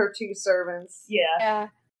leaves with her 2 servants. yeah. Yeah.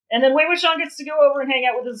 And then Wei Wuxian gets to go over and hang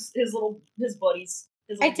out with his buddies.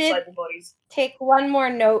 His I little did. disciple buddies. Take one more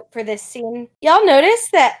note for this scene. Y'all notice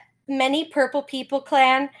that many Purple People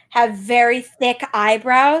clan have very thick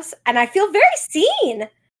eyebrows, and I feel very seen.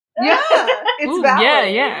 Yeah, it's Ooh,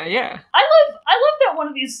 valid. yeah. I love that one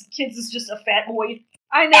of these kids is just a fat boy.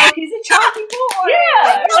 I know, he's a chunky boy.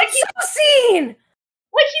 Yeah, I'm so seen.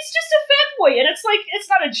 Like, he's just a fat boy, and it's like, it's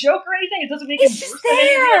not a joke or anything. It doesn't make He's him just worse than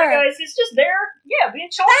any of the other there. guys. He's just there, being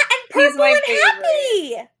chunky. Fat and He's purple my and favorite.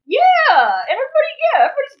 happy. Yeah, and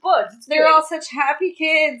everybody's buds. It's They're good. all such happy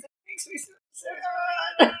kids. It makes me so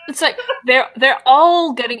sad. It's like they're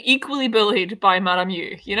all getting equally bullied by Madame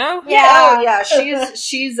Yu, you know? Yeah. Oh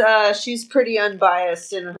yeah, she's pretty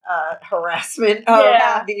unbiased in harassment of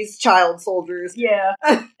Yeah. these child soldiers. Yeah.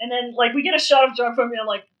 And then, like, we get a shot of John Fermion,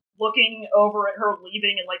 like, looking over at her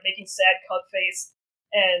leaving and, like, making sad cut face.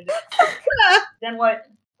 And then what?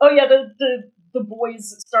 Oh, yeah, the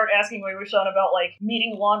boys start asking Wei Wuxian about, like,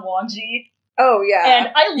 meeting Lan Wangji. Oh yeah, And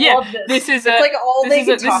I Yeah, love this. This is it's like all they can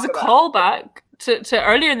this is talk a about. callback to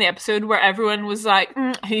earlier in the episode where everyone was like,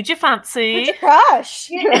 "Who'd you fancy? Who's your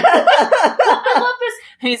crush? I love this.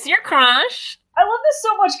 Who's your crush?" I love this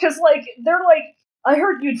so much because, like, they're like, I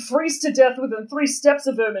heard you'd freeze to death within 3 steps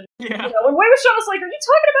of him. And, Yeah. and Wei Wuxian was like, are you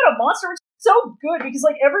talking about a monster? Which is so good because,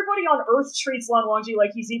 like, everybody on Earth treats Lan Wangji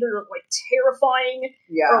like he's either, like, terrifying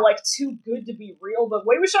yeah. or, like, too good to be real. But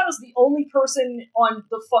Wei Wuxian is the only person on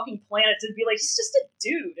the fucking planet to be like, he's just a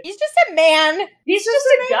dude. He's just a man. He's just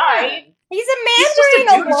a guy. He's a man He's just a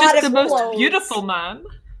wearing dude. a He's lot Just of the most clothes. beautiful man.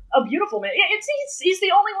 A beautiful man. Yeah, he's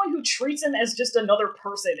the only one who treats him as just another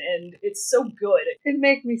person, and it's so good. It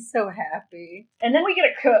make me so happy. And then we get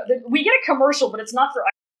a commercial, but it's not for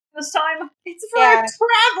this time. It's for Yeah. a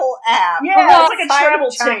travel app. Yeah, from it's like a outside of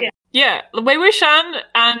travel China. ticket. Yeah, Wei Wuxian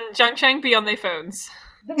and Jiang Cheng be on their phones.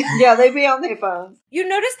 Yeah, they be on their phones. You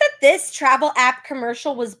notice that this travel app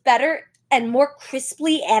commercial was better and more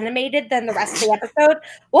crisply animated than the rest of the episode.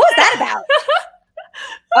 What was that about?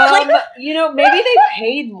 Maybe they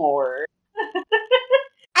paid more.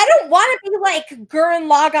 I don't want to be like Gurren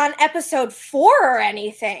Lagann episode 4 or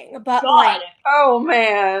anything, but God. like, Oh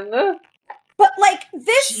man. but like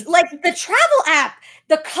this, like the travel app,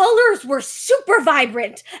 the colors were super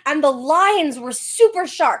vibrant and the lines were super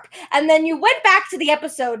sharp. And then you went back to the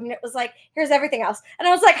episode and it was like, here's everything else. And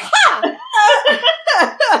I was like, ha!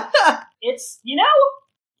 It's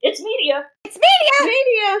it's media. It's media!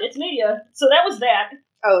 Media. It's media. So that was that.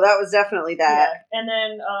 Oh, that was definitely that. Yeah. And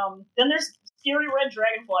then there's scary red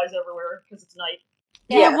dragonflies everywhere because it's night.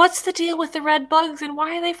 Yeah. What's the deal with the red bugs and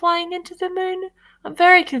why are they flying into the moon? I'm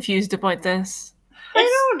very confused about this. I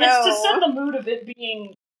don't It's to know. set the mood of it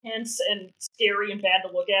being tense and scary and bad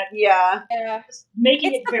to look at. Yeah. Yeah. Just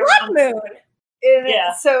making It's it the very blood moon.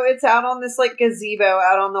 Yeah. So it's out on this like gazebo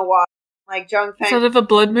out on the water. Like Zhang Feng. Instead of a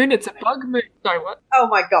blood moon, it's a bug moon. Sorry, what? Oh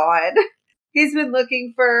my god. He's been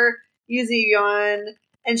looking for Yu Ziyuan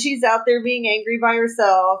and she's out there being angry by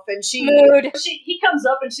herself, and Mood. He comes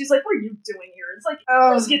up and she's like, "What are you doing here?" It's like,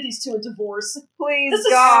 let's get these two a divorce. Please, This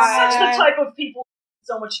is God. such the type of people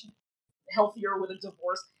so much healthier with a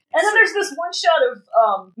divorce. And then there's this one shot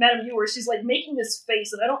of Madame Yu where she's like making this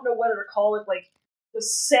face, and I don't know whether to call it like the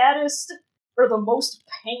saddest or the most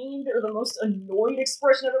pained or the most annoyed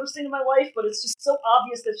expression I've ever seen in my life, but it's just so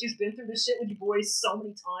obvious that she's been through this shit with you boys so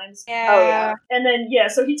many times. Yeah. Oh, yeah. And then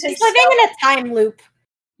so he takes He's living in a time loop.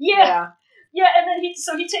 Yeah, and then he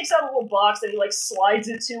takes out a little box and he like slides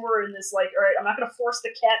it to her in this like, all right, I'm not gonna force the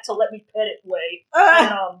cat to let me pet it way.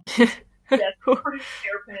 And that's pretty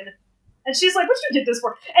hairpin. And she's like, "What'd you get this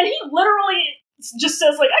for?" And he literally just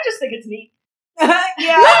says like, "I just think it's neat."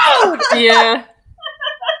 Yeah. Yeah.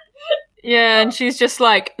 Yeah, and she's just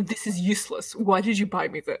like, "This is useless. Why did you buy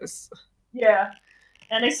me this?" Yeah.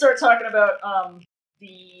 And they start talking about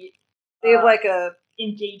the They have like a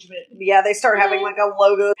engagement. Yeah, they start having like a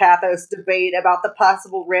logo pathos debate about the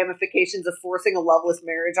possible ramifications of forcing a loveless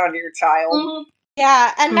marriage onto your child. Mm-hmm.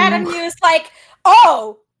 Yeah, and Madame Yu is like,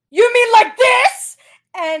 "Oh, you mean like this?"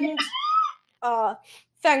 And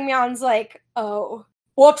Feng Mian's like, "Oh,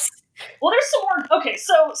 whoops." Well, there's some more. Okay,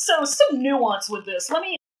 so some nuance with this. Let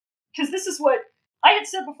me, because this is what I had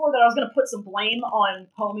said before that I was going to put some blame on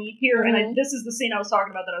Homie here, and this is the scene I was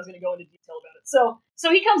talking about that I was going to go into detail about it.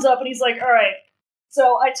 So he comes up and he's like, "All right,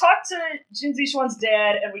 so I talked to Jin Zixuan's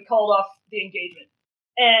dad and we called off the engagement."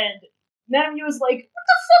 And Madame Yu is like, "What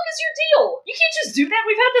the fuck is your deal? You can't just do that.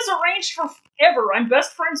 We've had this arranged for forever. I'm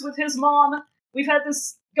best friends with his mom. We've had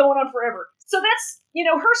this going on forever." So that's,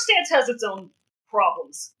 her stance has its own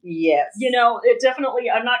problems. Yes. It definitely,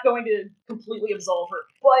 I'm not going to completely absolve her.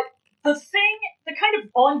 But the kind of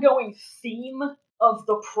ongoing theme of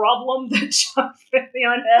the problem that John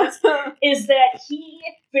Feng-mian has is that he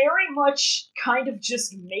very much kind of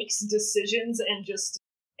just makes decisions and just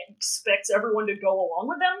expects everyone to go along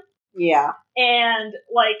with them. Yeah. And,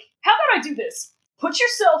 like, how about I do this? Put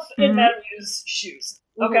yourself in Madame Yu's shoes,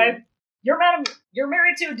 okay? You're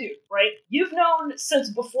married to a dude, right? You've known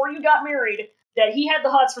since before you got married that he had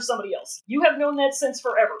the hots for somebody else. You have known that since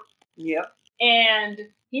forever. Yep. And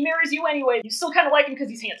he marries you anyway. You still kind of like him because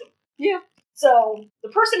he's handsome. Yeah. So the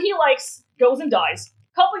person he likes goes and dies.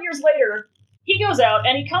 A couple years later, he goes out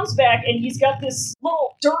and he comes back and he's got this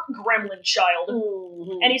little dirt gremlin child.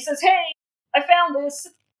 And he says, "Hey, I found this.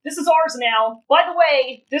 This is ours now. By the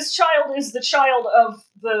way, this child is the child of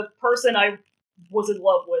the person I was in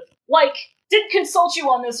love with. Like, didn't consult you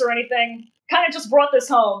on this or anything. Kind of just brought this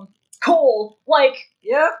home. Cool. Like,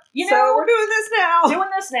 yep. So we're doing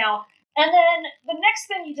this now. And then the next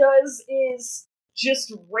thing he does is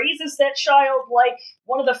just raises that child like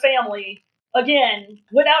one of the family, again,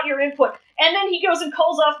 without your input. And then he goes and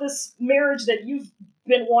calls off this marriage that you've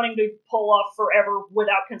been wanting to pull off forever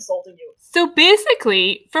without consulting you." So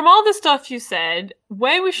basically, from all the stuff you said,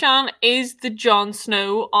 Wei Wuxian is the Jon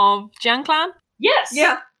Snow of Jiang Clan. Yes.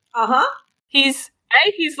 Yeah. He's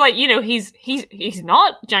like, he's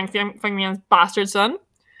not Jiang Fengmian's bastard son.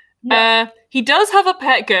 No. He does have a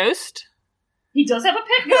pet ghost. He does have a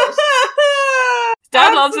pet ghost. His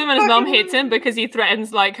dad loves him and his mom hates him because he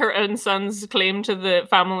threatens like her own son's claim to the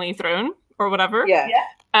family throne or whatever. Yeah.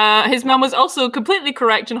 His mom was also completely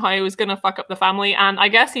correct in how he was going to fuck up the family, and I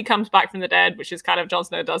guess he comes back from the dead, which is kind of Jon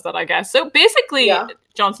Snow does that, I guess. So basically,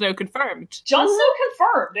 Jon Snow confirmed. Jon Snow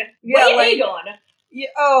confirmed. Yeah, like, Aegon. Yeah,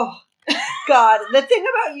 oh, God. The thing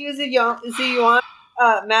about Yu Ziyuan,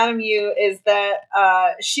 Madame Yu, is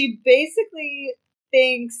that she basically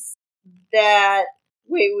thinks that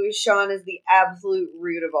Wei Wuxian is the absolute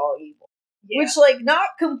root of all evil. Yeah. Which, like, not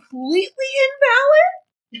completely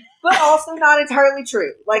invalid, but also not entirely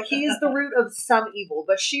true. Like, he is the root of some evil,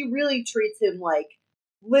 but she really treats him like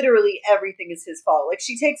literally everything is his fault. Like,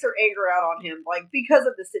 she takes her anger out on him, like, because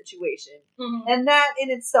of the situation. And that in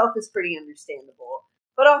itself is pretty understandable.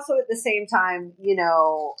 But also at the same time,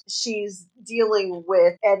 she's dealing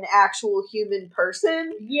with an actual human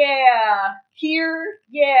person. Yeah. Here.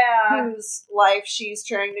 Yeah. Whose life she's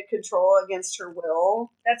trying to control against her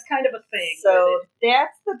will. That's kind of a thing. So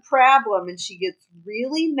that's the problem, and she gets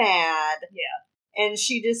really mad. Yeah. And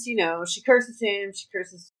she just, she curses him, she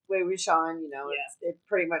curses Wei Wuxian, it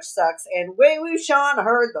pretty much sucks. And Wei Wuxian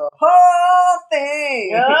heard the whole thing.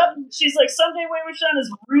 Yep. She's like, someday Wei Wuxian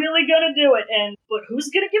is really gonna do it, but who's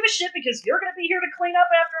gonna give a shit because you're gonna be here to clean up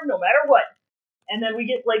after him no matter what. And then we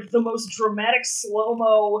get, like, the most dramatic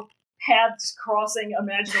slow-mo paths crossing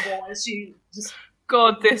imaginable as she just...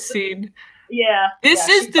 God, this scene. Yeah. This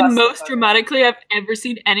Yeah, is she the busted most fucking- dramatically I've ever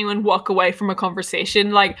seen anyone walk away from a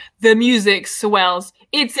conversation. Like, the music swells.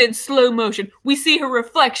 It's in slow motion. We see her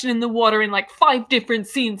reflection in the water in like 5 different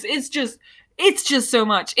scenes. It's just so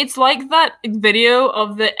much. It's like that video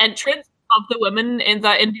of the entrance of the women in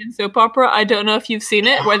that Indian soap opera. I don't know if you've seen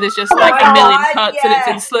it, where there's just Oh like my a million God, cuts and it's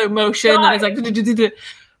in yes. slow motion and it's like,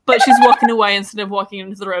 but she's walking away instead of walking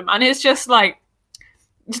into the room, and it's just like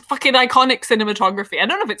just fucking iconic cinematography. I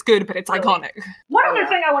don't know if it's good, but it's Really? iconic. One Oh, other yeah.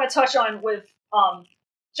 thing I want to touch on with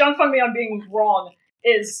Jung Fung Mi on being wrong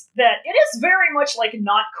is that it is very much like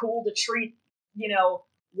not cool to treat,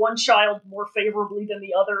 one child more favorably than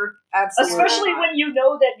the other. Absolutely. Especially when you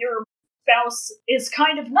know that your spouse is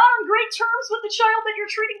kind of not on great terms with the child that you're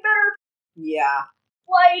treating better. Yeah.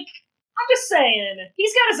 Like, I'm just saying,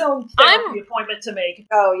 he's got his own therapy appointment to make.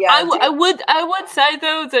 Oh yeah. I would say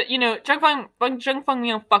though that Jung Fung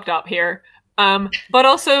Young fucked up here, but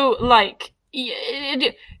also like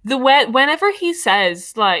whenever he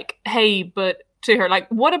says like, hey, but to her, like,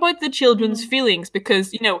 what about the children's feelings?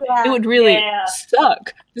 Because it would really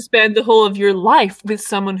suck to spend the whole of your life with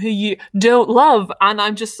someone who you don't love, and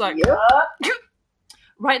I'm just like,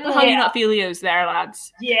 right in the How Do You Not Feel-ios there,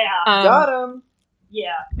 lads. Yeah. Got him.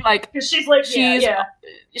 Yeah. Like, Because she's like,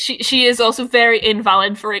 she is also very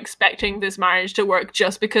invalid for expecting this marriage to work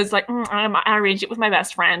just because, like, I arranged it with my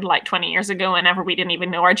best friend like 20 years ago, whenever we didn't even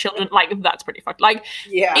know our children. Like, that's pretty fucked. Like,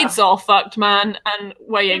 it's all fucked, man, and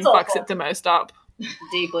Wei Ying fucks it the most up.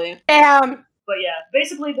 Deeply. But yeah,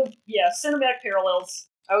 basically cinematic parallels.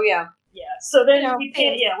 Oh yeah. Yeah. So then we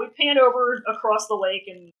pan over across the lake,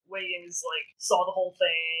 and Wei Ying's like saw the whole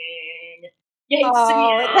thing.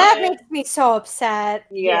 That makes me so upset.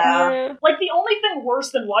 Yeah. Like, the only thing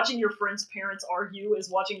worse than watching your friend's parents argue is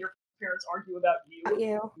watching your parents argue about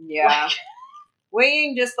you. Yeah. Wei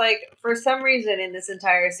Ying just, like, for some reason in this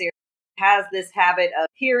entire series, has this habit of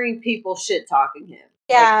hearing people shit-talking him.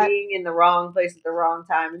 Yeah. Like, being in the wrong place at the wrong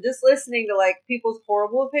time, and just listening to, like, people's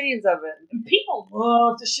horrible opinions of it. And people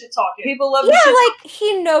love to shit-talk him. People love to shit-talk. Like,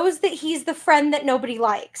 he knows that he's the friend that nobody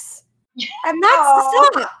likes. And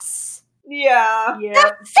that sucks. Yeah.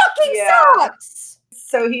 That fucking sucks.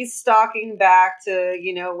 So he's stalking back to,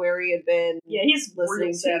 where he had been. Yeah, he's listening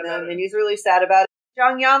really to them, and he's really sad about it.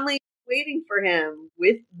 Zhang Yanli waiting for him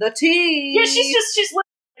with the tea. Yeah, she's like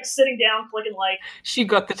sitting down, clicking like. She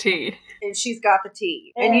got the tea. And she's got the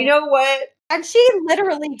tea. And you know what? And she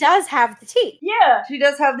literally does have the tea. Yeah. She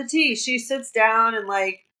does have the tea. She sits down and,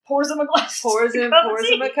 like, pours him a glass. Pours him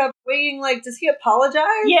a cup. Waiting, like, does he apologize?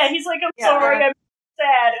 Yeah, he's like, I'm sorry, I'm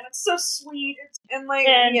sad, and it's so sweet. And like,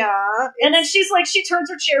 and then she's like, she turns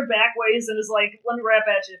her chair backways and is like, let me rap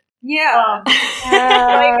at you. Yeah.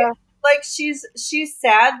 Like she's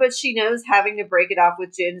sad, but she knows having to break it off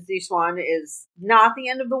with Jin Zixuan is not the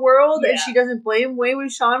end of the world, and she doesn't blame Wei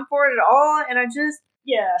Wuxian for it at all. And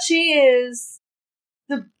she is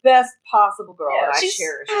the best possible girl, and I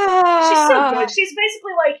cherish her. She's so good. She's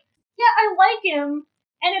basically like, I like him,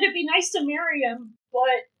 and it'd be nice to marry him,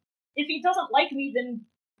 but if he doesn't like me, then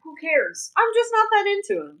who cares? I'm just not that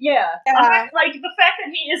into him. Yeah. Like, the fact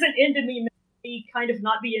that he isn't into me makes me kind of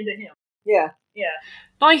not be into him. Yeah. Yeah.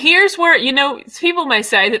 Now, here's where, people may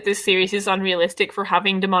say that this series is unrealistic for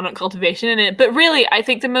having demonic cultivation in it, but really, I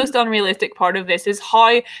think the most unrealistic part of this is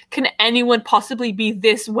how can anyone possibly be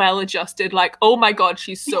this well-adjusted? Like, oh my god,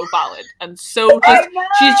 she's so valid, and so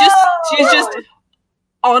she's just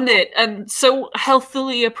on it, and so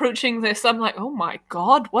healthily approaching this. I'm like, oh my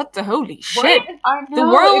god, what the holy shit? I know, the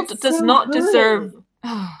world does not deserve.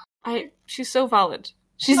 She's so valid.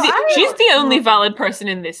 She's the only valid person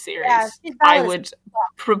in this series. Yeah, I would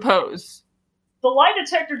propose. The lie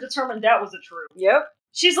detector determined that was a true. Yep.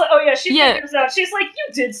 She's like, she figures out. She's like,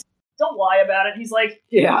 you did. Don't lie about it. He's like,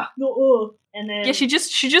 yeah. And then she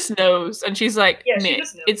just knows, and she's like, mate,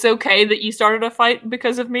 it's okay that you started a fight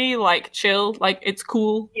because of me. Like, chill. Like, it's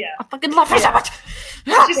cool. Yeah. I fucking love her so much.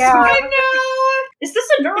 I know. Is this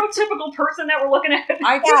a neurotypical person that we're looking at?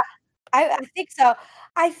 I think so.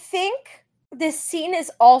 I think this scene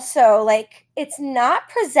is also, like, it's not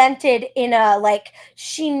presented in a, like,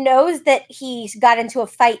 she knows that he got into a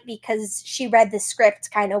fight because she read the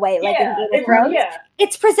script kind of way, like in Game of Thrones. Yeah.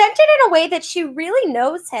 It's presented in a way that she really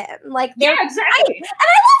knows him. Like, exactly. And I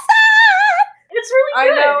love that! It's really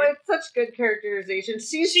good. I know, it's such good characterization.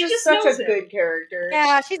 She just such a good character.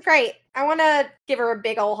 Yeah, she's great. I want to give her a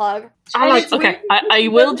big ol' hug. I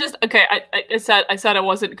said I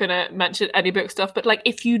wasn't gonna mention any book stuff, but like,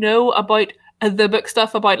 if you know about the book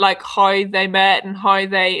stuff about like how they met and how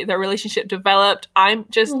their relationship developed, I'm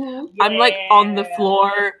like on the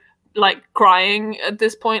floor, like crying at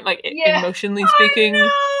this point, like emotionally speaking.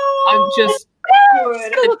 I'm just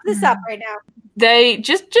Let's go look this up right now.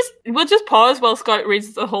 we'll just pause while Scout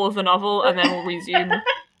reads the whole of the novel and then we'll resume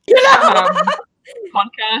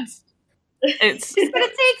podcast. It's gonna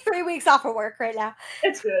take 3 weeks off of work right now.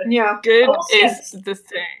 It's good. Yeah. good Oh, is the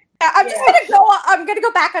thing. Yeah, I'm just gonna go. I'm gonna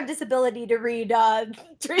go back on disability to read.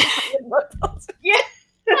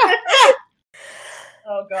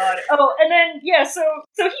 Oh god. Oh, and then so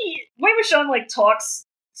Wei Wuxian like talks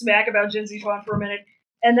smack about Jin Zixuan for a minute,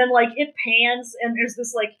 and then like it pans, and there's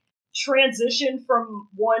this like transition from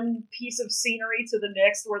one piece of scenery to the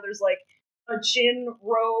next, where there's like a Jin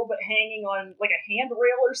robe hanging on like a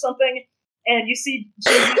handrail or something, and you see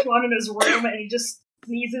Jin Zixuan in his room, and he just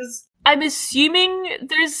sneezes. I'm assuming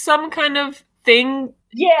there's some kind of thing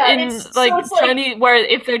in it's Chinese where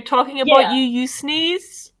if they're talking about you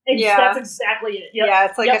sneeze. That's exactly it. Yep. Yeah,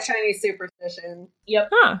 it's like a Chinese superstition. Yep.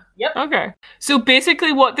 Huh. Yep. Okay. So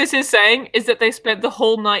basically what this is saying is that they spent the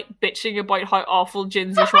whole night bitching about how awful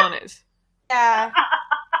Jin Zixuan is. Yeah.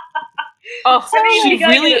 Oh, I mean, she you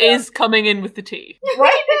gotta really get it is coming in with the tea.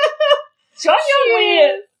 Right? John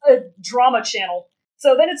Young a drama channel.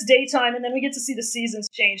 So then it's daytime, and then we get to see the seasons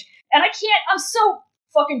change. And I'm so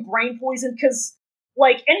fucking brain poisoned, because,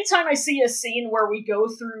 like, anytime I see a scene where we go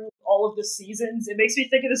through all of the seasons, it makes me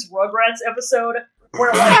think of this Rugrats episode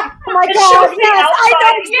where, like, oh my it god, shows the outside, I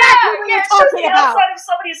know exactly what it you're shows talking the about. outside of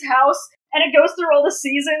somebody's house, and it goes through all the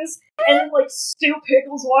seasons, and then, like, Stu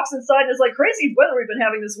Pickles walks inside and is like, crazy weather we've been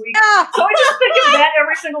having this week. Yeah. So I just think of that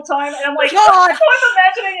every single time, and I'm like, God. so I'm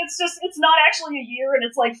imagining it's not actually a year, and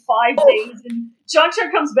it's like 5 days, and John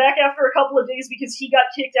Chen comes back after a couple of days because he got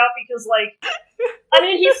kicked out because, like, I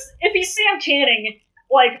mean, if he's Sam Canning,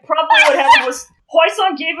 like, probably what happened was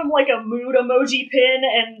Huaisong gave him, like, a mood emoji pin,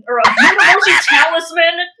 or a mood emoji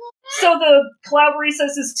talisman, so the Cloud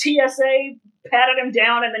Recesses TSA patted him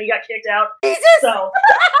down, and then he got kicked out. Jesus! So.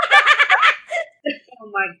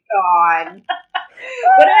 Oh my god.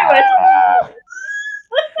 But anyway,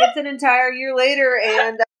 It's an entire year later,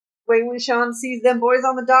 and Wei Wuxian sees them boys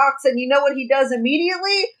on the docks, and you know what he does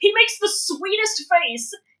immediately? he makes the sweetest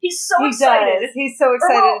face. He's so He excited. does. He's so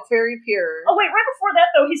excited. well- It's very pure. Oh wait, right before that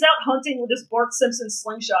though, he's out hunting with his Bart Simpson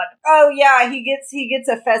slingshot. Oh yeah, he gets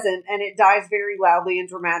a pheasant, and it dies very loudly and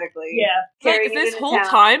dramatically. Yeah. Carrying Like, it this into whole town.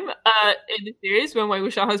 time in the series when Wei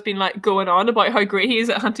Wuxian has been like going on about how great he is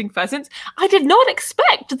at hunting pheasants, I did not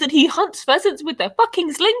expect that he hunts pheasants with a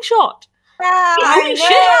fucking slingshot. Yeah, Holy shit.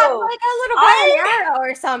 like a little bow and arrow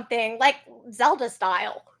or something, like Zelda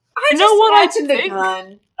style. I You just know what I imagined a think?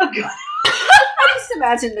 gun. Oh god. I just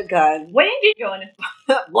imagined a gun. Wayne, get going.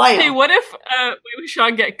 Blam. Hey, what if Wei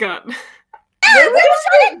Wuxian get gun? Where was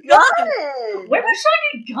Wait, gun? we're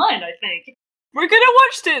showing a gun, I think. We're gonna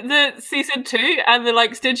watch the season 2, and the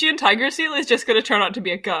like Stygian tiger seal is just gonna turn out to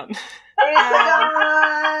be a gun. It's a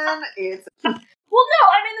gun. It's Well, no,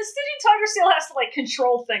 I mean the Stygian tiger seal has to like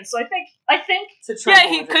control things, so I think a Yeah,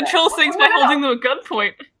 he controls things by holding them at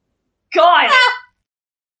gunpoint. God.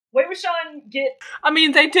 Wait, Sean get I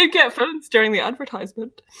mean, they did get phones during the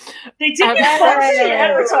advertisement. they did get Yeah. phones in the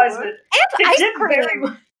advertisement. And They ice did cream. very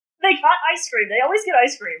well. They got ice cream. They always get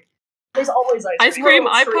ice cream. There's always ice cream. Ice cream,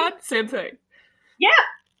 Little iPod, same thing. Yeah.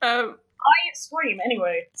 Um, I scream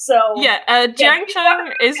anyway. So yeah, Jiang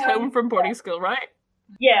Chang is home from boarding school, right?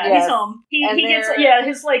 yeah, Yes. he's home. And He gets they're-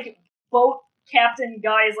 his like boat captain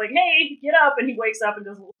guy is like, hey, get up, and he wakes up and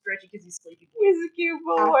does a little stretchy because he's sleepy. He's a cute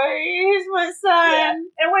boy. He's my son. Yeah.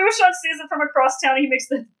 And Wei Wuxian sees it from across town, and he makes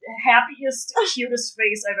the happiest, cutest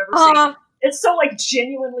face I've ever seen. It's so like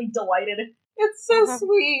genuinely delighted. It's so Uh-huh.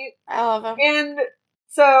 sweet. I love him. And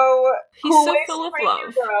so He's cool so ways full to of prank love.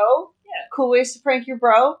 your bro. Yeah. Cool ways to prank your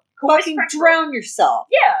bro. Cool ways to Fucking prank your bro. drown yourself.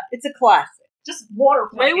 Yeah, It's a classic. just water.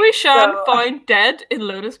 Wei planking. Wuxian So- found dead in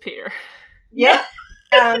Lotus Pier. Yeah,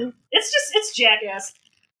 It's jackass.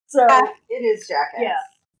 So it is jackass. Yeah.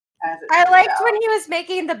 As it I turns liked out. when he was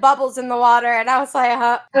making the bubbles in the water, and I was like,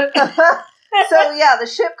 So yeah, the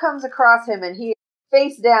ship comes across him, and he is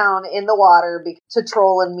face down in the water to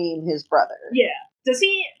troll and meme his brother. yeah. Does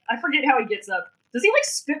he? I forget how he gets up. Does he like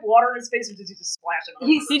spit water in his face, or does he just splash it on?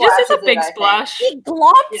 He He just has a splashes big it, I think. splash. he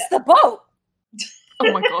glomps Yeah. the boat.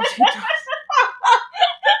 Oh my gosh, he does.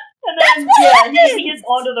 And then he gets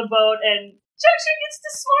onto the boat, and Junction gets to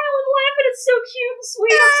smile and laugh, and it's so cute and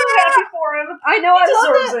sweet. I'm so happy for him. I know. He I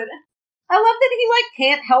love deserves it. it. I love that he like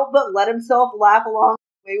can't help but let himself laugh along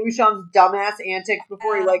Wei Wuxian's dumbass antics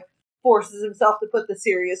before he like forces himself to put the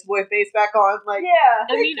serious boy face back on. Like, Yeah.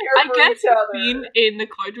 I mean, care I for guess each he's other. been in the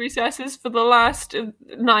cloud recesses for the last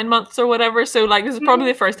 9 months or whatever, so like this is probably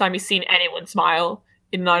the first time he's seen anyone smile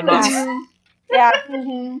in 9 months. Yeah,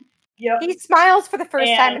 mm-hmm. Yep. he smiles for the first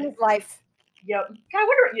time in And- his life. Yep. I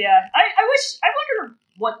wonder. Yeah. I wonder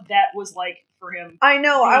what that was like for him. I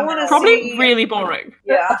know. I want to Probably see. really boring.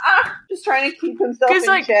 Yeah, just trying to keep himself 'Cause, in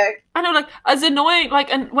like, check. I know, like, as annoying,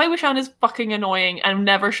 like, and Wei Wuxian is fucking annoying and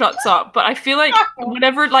never shuts up, but I feel like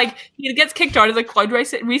whenever, like, he gets kicked out of the cloud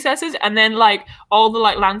recesses, and then, like, all the,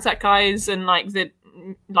 like, Landsec guys and, like, the,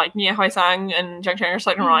 like, Nie Huaisang and Zhang Cheng are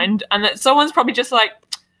sitting around, and that someone's probably just like,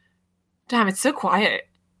 damn, it's so quiet.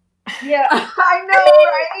 Yeah, I know,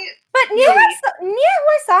 right? But Nie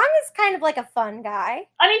Huaisang is kind of like a fun guy.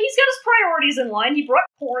 I mean, he's got his priorities in line. He brought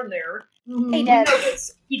porn there. He did.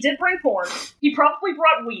 He did bring porn. He probably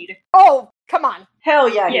brought weed. Oh, come on. Hell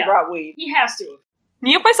yeah, he Yeah. brought weed. He has to.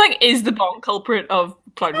 Nie Huaisang is the bong culprit of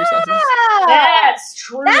cloud recesses. Ah, That's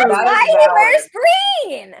true. that's That why is he valid. wears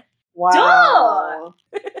green. Wow.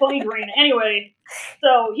 Funny green. Anyway,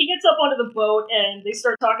 so he gets up onto the boat and they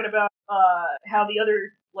start talking about how the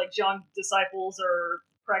other like John disciples are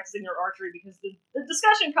practicing their archery because the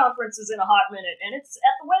discussion conference is in a hot minute and it's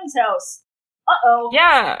at the Wen's house. Uh-oh.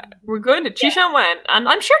 Yeah, we're going to Qishan Wen, and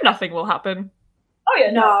I'm sure nothing will happen. Oh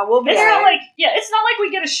yeah, no. No, we'll be It's all not right. like it's not like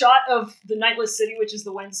we get a shot of the Nightless City, which is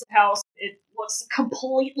the Wen's house. It looks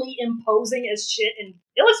completely imposing as shit, and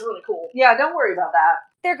it looks really cool. Yeah, don't worry about that.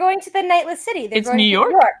 They're going to the Nightless City. They're It's going New to York?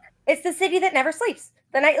 New York. It's the city that never sleeps.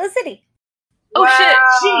 The Nightless City. Oh, shit.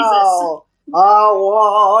 Wow. I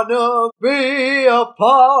wanna be a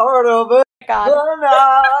part of it. God. The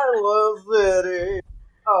Nightless City.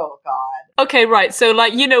 Oh God. Okay, right, so,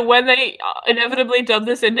 like, you know, when they inevitably dub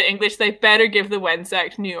this into English, they better give the Wen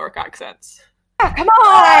sect New York accents. Oh, come on.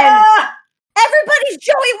 Ah! Everybody's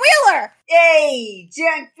Joey Wheeler. Hey,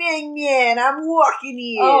 Jiang Fengmian, I'm walking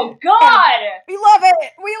here. Oh God! We love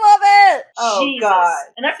it. We love it. Oh, Jesus. God.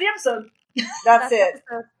 And that's the episode. That's it.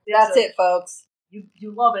 The That's episode. it, folks.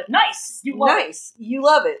 You love it. Nice. You love it. Nice. You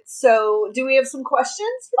love it. So, do we have some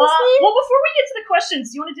questions for this week? Well, before we get to the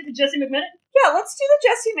questions, do you want to do the Jesse McMinute? Yeah, let's do the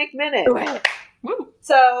Jesse McMinute. Woo.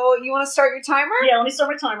 So, you want to start your timer? Yeah, let me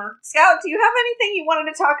start my timer. Scout, do you have anything you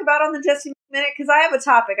wanted to talk about on the Jesse McMinute? Because I have a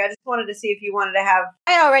topic. I just wanted to see if you wanted to have...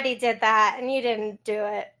 I already did that, and you didn't do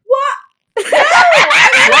it. What? No!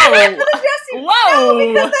 Whoa. For the Jesse... Whoa. No,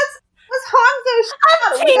 because that's was Hanzo's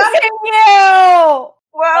show. We gotta- Teasing you.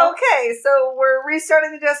 Well, okay, so we're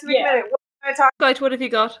restarting the Jesse Yeah. McMinute. What am I talking? Right, what have you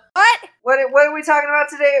got? What? What are we talking about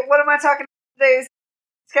today? What am I talking about today?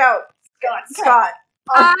 Scout. Scott.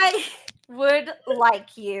 I would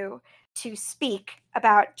like you to speak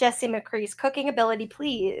about Jesse McCree's cooking ability,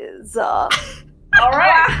 please. All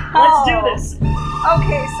right, let's do this.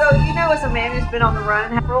 Okay, so you know, as a man who's been on the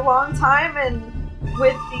run for a long time, and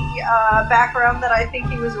with the background that I think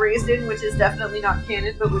he was raised in, which is definitely not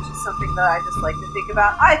canon, but which is something that I just like to think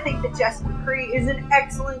about, I think that Jesse McCree is an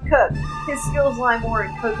excellent cook. His skills lie more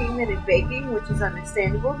in cooking than in baking, which is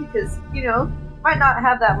understandable because, you know, might not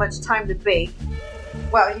have that much time to bake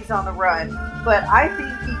while he's on the run. But I think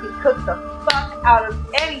he can cook the fuck out of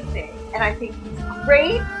anything, and I think he's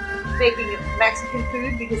great making Mexican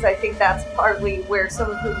food because I think that's partly where some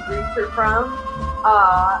of his roots are from.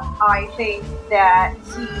 I think that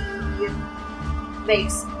he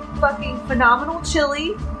makes fucking phenomenal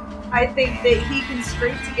chili. I think that he can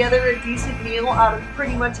scrape together a decent meal out of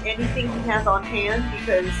pretty much anything he has on hand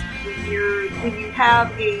because when you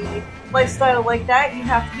have a lifestyle like that, you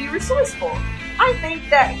have to be resourceful. I think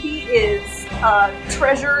that he is a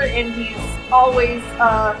treasure and he always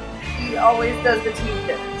does the team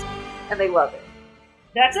dinners and they love it.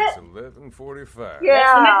 That's it. It's 11:45. Yeah.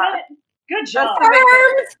 That's the McMinute. Good job.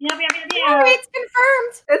 That's the McMinute. Yeah. It's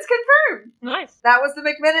confirmed. It's confirmed. Nice. That was the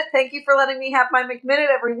McMinute. Thank you for letting me have my McMinute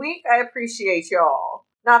every week. I appreciate y'all.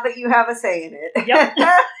 Not that you have a say in it. Yep.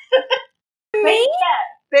 Me?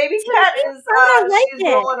 Baby Cat is I like she's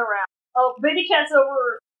it. rolling around. Oh, baby cat's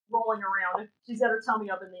over rolling around. She's got her tummy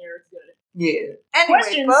up in the air. It's good. Yeah. Anyway,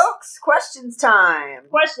 Questions. folks, questions time.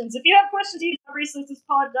 Questions. If you have questions, you can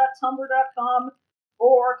recessespod.tumblr.com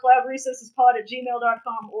or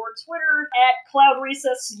cloudrecessespod@gmail.com or Twitter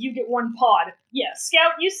 @cloudrecess. You get one pod. Yeah,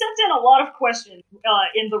 Scout, you sent in a lot of questions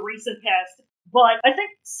in the recent past, but I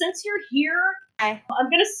think since you're here, Okay. I'm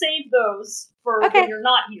going to save those for Okay. when you're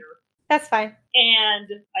not here. That's fine. And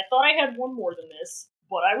I thought I had one more than this,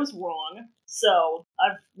 but I was wrong. So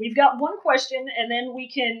we've got one question, and then we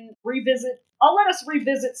can revisit. I'll let us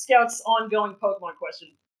revisit Scout's ongoing Pokemon question.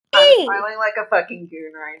 Hey. I'm smiling like a fucking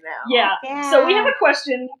goon right now. Yeah. Yeah. So we have a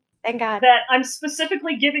question Thank God. that I'm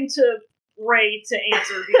specifically giving to Ray to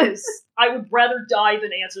answer because I would rather die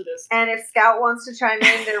than answer this. And if Scout wants to chime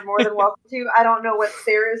in, they're more than welcome to. I don't know what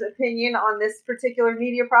Sarah's opinion on this particular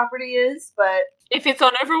media property is, but If it's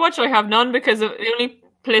on Overwatch, I have none because the only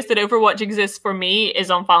place that Overwatch exists for me is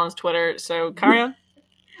on Fallon's Twitter, so carry on.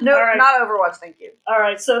 No, All right. not Overwatch, thank you. All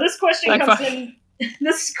right, so this question Like comes fuck. in.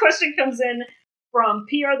 This question comes in from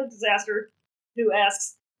PR the Disaster, who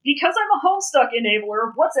asks, "Because I'm a Homestuck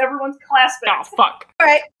enabler, what's everyone's class Oh, best?" fuck. All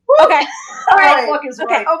right. Okay. All right. Fuck is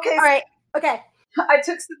Okay. right. Okay, All right. Okay. I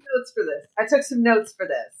took some notes for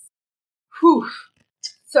this. Whew.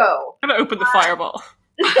 So, I'm gonna open the fireball.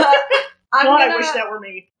 I'm God, gonna, I wish that were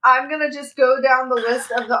me. I'm gonna just go down the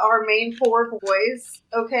list of our main 4 boys,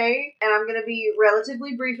 okay? And I'm gonna be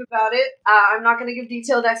relatively brief about it. I'm not gonna give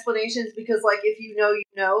detailed explanations because, like, if you know, you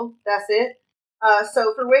know. That's it.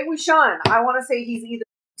 So for Wei Wuxian, I want to say he's either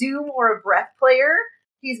Doom or a Breath player.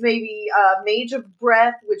 He's maybe a Mage of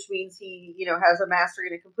Breath, which means he, has a mastery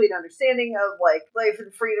and a complete understanding of, like, life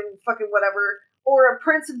and freedom, fucking whatever. Or a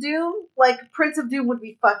Prince of Doom. Like, Prince of Doom would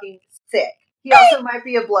be fucking sick. He also might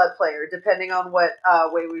be a Blood player, depending on what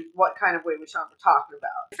kind of Wei Wuxian we're talking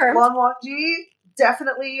about. Confirmed. Lan Wangji,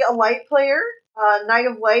 definitely a Light player. Knight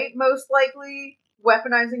of Light, most likely.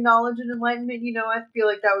 Weaponizing knowledge and enlightenment, I feel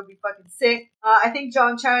like that would be fucking sick. I think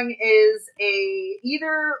Zhang Chang is he's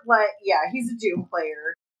a Doom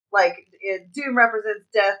player. Like, Doom represents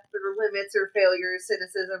death or limits or failure,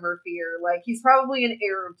 cynicism or fear. Like, he's probably an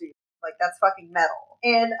heir of Doom. Like, that's fucking metal.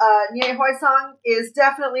 And Nie Huaisang is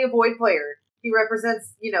definitely a Void player. He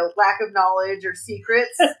represents, lack of knowledge or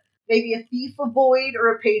secrets. Maybe a thief of Void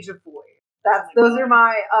or a page of Void. Those are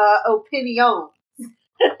my opinions.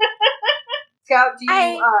 Scout, do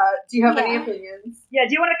you have any opinions? Yeah,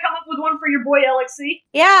 do you want to come up with one for your boy LXC?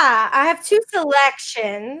 Yeah, I have 2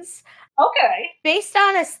 selections Okay. based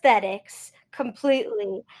on aesthetics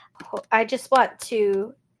completely. I just want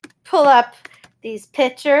to pull up these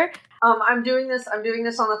picture. I'm doing this on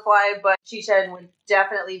the fly, but Chi-Chen would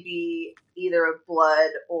definitely be either a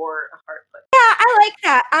Blood or a Heart player. Yeah, I like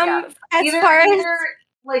that. As Either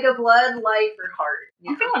like a Blood, Life, or Heart.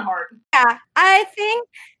 I'm feeling hard. Yeah, I think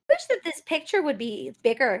I wish that this picture would be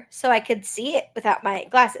bigger so I could see it without my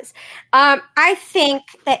glasses. I think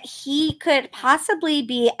that he could possibly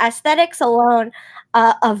be aesthetics alone,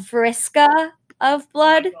 a Vriska of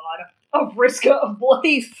Blood. Oh, God. A Vriska of Blood.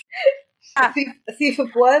 Thief. A thief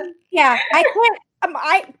of Blood? Yeah,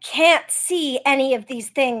 I can't see any of these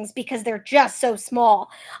things because they're just so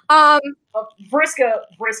small. Vriska.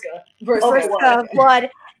 Vriska of Blood.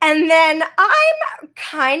 And then I'm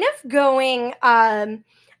kind of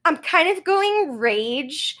going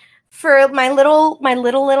Rage for my little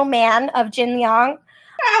man of Jin Yang.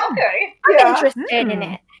 Okay. I'm interested in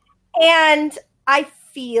it. And I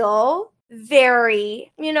feel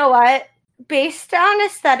very, based on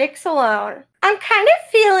aesthetics alone, I'm kind of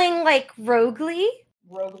feeling like Roguely.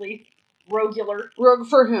 Rogular. Rogue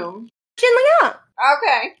for whom? Jin Liang.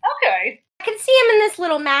 Okay. I can see him in this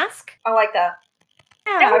little mask. I like that.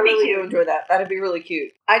 That Yeah. I would be really cute. do enjoy that. That'd be really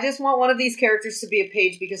cute. I just want one of these characters to be a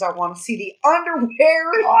page because I want to see the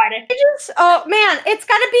underwear. God. Oh man, it's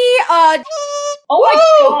gotta be Oh my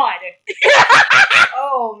God.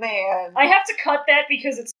 Oh man. I have to cut that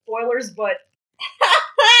because it's spoilers, but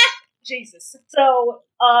Jesus. So,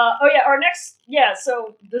 our next,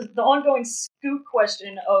 so the ongoing scoop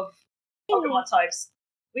question of Pokemon types.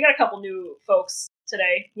 We got a couple new folks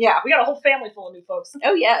today. Yeah. We got a whole family full of new folks.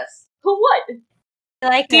 Oh yes. Who what? I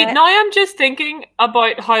like See, it. now I'm just thinking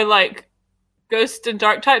about how, like, Ghost and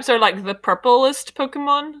Dark types are, like, the purplest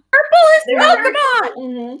Pokemon. Purple is They're Pokemon!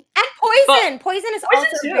 Mm-hmm. And Poison! Poison is Poison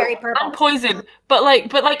also too. very purple. And Poison. But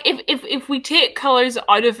if we take colours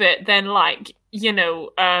out of it, then, like,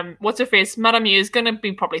 what's her face? Madame Mew is gonna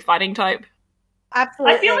be probably fighting type.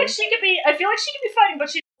 Absolutely. I feel like she could be fighting, but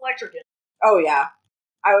she's electric. Oh yeah.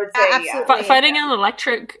 I would say Absolutely. Fighting an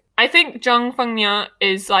electric. I think Zhang Fengya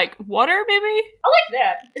is, like, water, maybe? I like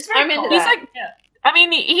that. It's very I'm into cool. He's that. like, Yeah. I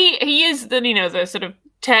mean, he is the sort of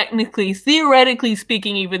technically, theoretically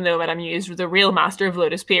speaking, even though Madame Mew is the real master of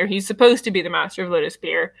Lotus Pier, he's supposed to be the master of Lotus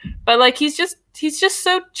Pier. But, like, he's just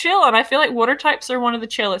so chill, and I feel like water types are one of the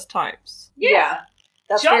chillest types. Yeah.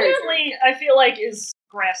 That's John very Henley, I feel like, is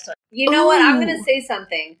grass type. You know what? I'm going Ooh. to say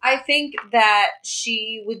something. I think that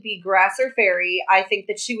she would be grass or fairy. I think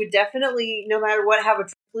that she would definitely, no matter what, have a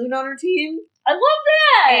Drifloon on her team. I love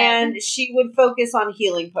that! And she would focus on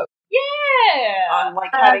healing Pokemon. yeah! On,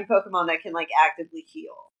 like, having Pokemon that can, like, actively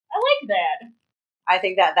heal. I like that. I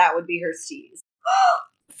think that would be her steez.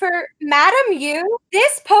 For Madame Mew,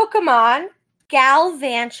 this Pokemon,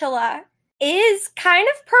 Galvantula, is kind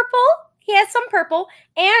of purple. He has some purple,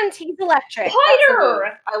 and he's electric. That's the move.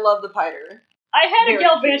 Piter! I love the Piter. I had Very a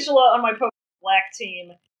Galvantula on my Pokemon Black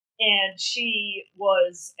team, and she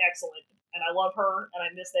was excellent. And I love her, and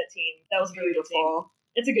I miss that team. That was a very good team. Beautiful.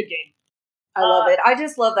 It's a good game. I love it. I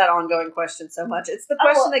just love that ongoing question so much. It's the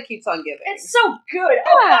question that keeps on giving. It's so good.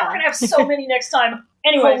 Oh, God, we're going to have so many next time.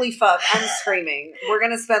 Anyway. Holy fuck, I'm screaming. We're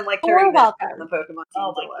going to spend like 30 minutes on the Pokemon teams.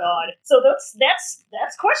 Oh my God. So that's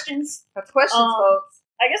questions. That's questions, folks.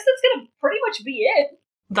 I guess that's going to pretty much be it.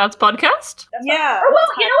 That's podcast? Yeah. Well,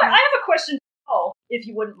 you know what? I have a question. Oh, if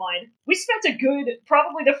you wouldn't mind. We spent a good,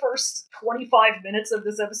 probably the first 25 minutes of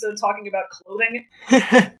this episode talking about clothing.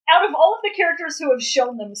 Out of all of the characters who have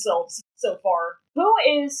shown themselves so far, who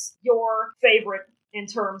is your favorite in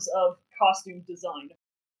terms of costume design?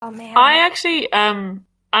 Oh man. I actually, and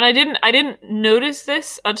I didn't notice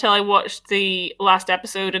this until I watched the last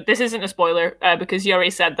episode. And this isn't a spoiler, because you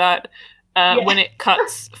already said that. When it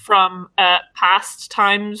cuts from past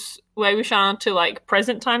times Wei Wuxian to like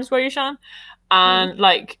present times Wei Wuxian. And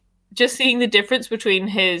like just seeing the difference between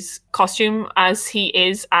his costume as he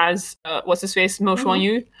is as what's his face Mo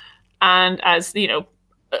Xuanyu, and as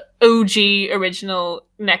OG original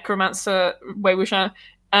necromancer Wei Wuxian.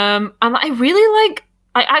 And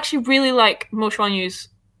I actually really like Mo Xuanyu's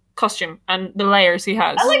costume and the layers he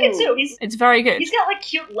has. I like it too. It's very good. He's got like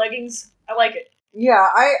cute leggings. I like it.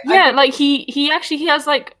 Yeah, like he has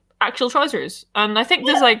like actual trousers, and I think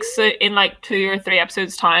there's like in like 2 or 3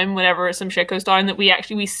 episodes time, whenever some shit goes down, that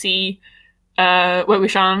we see Wei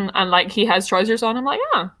Wuxian and like he has trousers on. I'm like,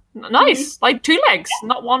 nice, like 2 legs,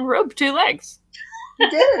 not 1 robe, 2 legs. You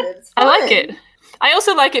did it. It's fun. I like it. I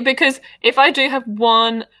also like it because if I do have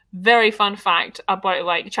one very fun fact about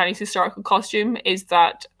like Chinese historical costume, is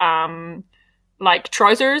that like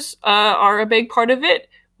trousers are a big part of it.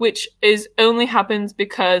 Which only happens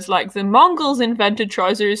because like the Mongols invented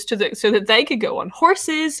trousers so that they could go on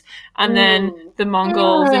horses, and then the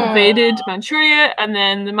Mongols invaded Manchuria, and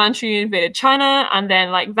then the Manchuria invaded China, and then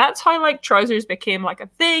like that's how like trousers became like a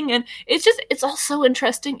thing. And it's all so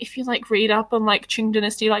interesting if you like read up on like Qing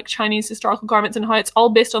Dynasty like Chinese historical garments and how it's all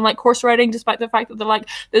based on like horse riding, despite the fact that they're like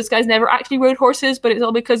those guys never actually rode horses, but it's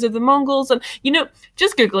all because of the Mongols. And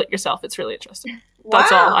just Google it yourself. It's really interesting.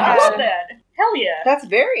 That's all I have to love say. that. Hell yeah. That's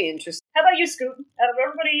very interesting. How about you, Scoot? Out of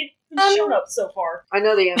everybody who's shown up so far. I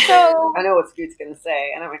know the answer. So- I know what Scoot's going to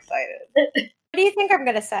say, and I'm excited. What do you think I'm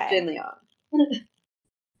gonna say? Jin Liang.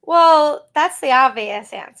 Well, that's the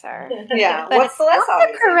obvious answer. Yeah. But What's it's the less not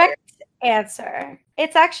obvious the correct answer.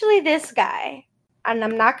 It's actually this guy. And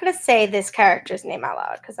I'm not going to say this character's name out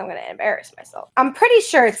loud because I'm going to embarrass myself. I'm pretty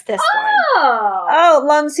sure it's this one. Oh,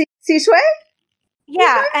 Lan Xishui?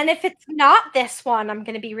 Yeah, and if it's not this one, I'm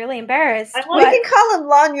going to be really embarrassed. We can call him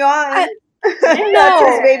Lan Yuan. That's No,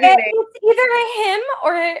 his baby name. it's either him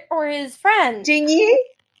or his friend. Jing Yi?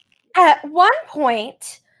 At one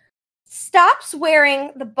point, stops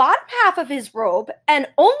wearing the bottom half of his robe and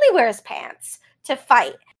only wears pants to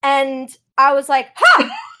fight. And I was like,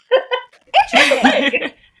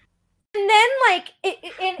 interesting. And then, like,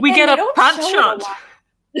 we get a pants shot.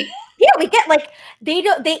 Yeah, we get like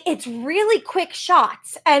it's really quick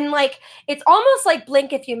shots, and like it's almost like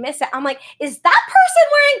blink if you miss it. I'm like, is that person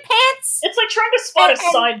wearing pants? It's like trying to spot a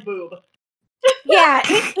side boob. Yeah,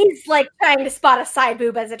 it is like trying to spot a side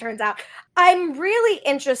boob, as it turns out. I'm really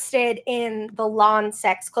interested in the Lan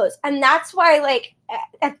sex clothes, and that's why, like,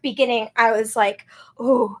 at the beginning, I was like,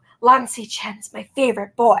 "Oh, Lan Xichen my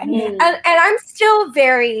favorite boy," and I'm still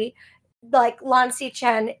very like Lan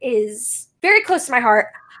Xichen is very close to my heart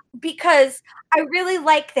because I really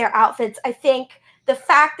like their outfits. I think the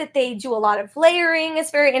fact that they do a lot of layering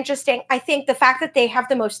is very interesting. I think the fact that they have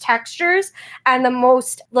the most textures and the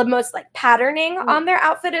most like patterning on their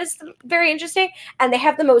outfit is very interesting. And they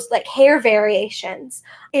have the most like hair variations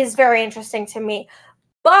is very interesting to me.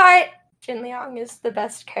 But Jin Liang is the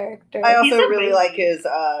best character. I also really like his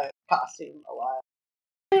costume a lot.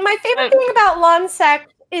 And my favorite thing about Lan Sec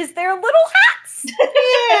is their little hats. Yeah.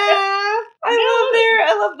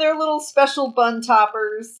 I love their little special bun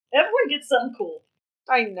toppers. Everyone gets something cool.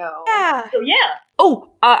 I know. Yeah. So yeah.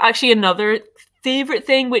 Oh, actually another favorite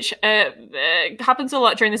thing, which happens a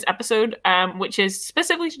lot during this episode, which is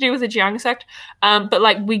specifically to do with the Jiang sect, but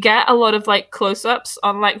like we get a lot of like close-ups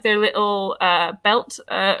on like their little belt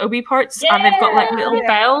obi parts, and they've got like little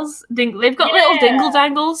bells. They've got little dingle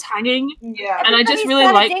dangles hanging, and I just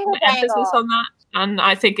really like the emphasis on that. And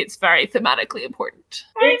I think it's very thematically important.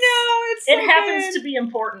 I know, it's so it happens to be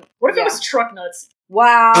important. What if it was truck nuts?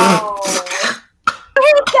 Wow.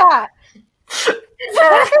 I hate that.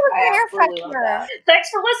 I absolutely love that. Thanks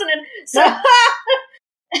for listening. So,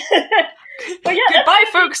 but yeah, goodbye,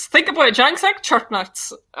 folks. Think about Jiangsak truck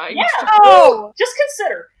nuts. Just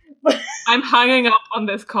consider. I'm hanging up on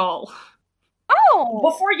this call. Oh,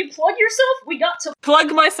 before you plug yourself, we got to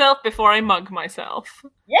plug myself before I mug myself.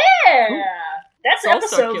 Yeah, that's all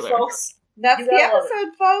episode, circular. folks. That's You the gotta love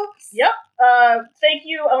episode, folks. Yep. Thank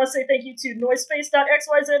you. I want to say thank you to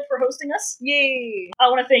Noisepace.xyz for hosting us. Yay. I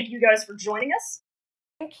want to thank you guys for joining us.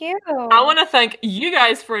 Thank you. I want to thank you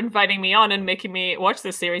guys for inviting me on and making me watch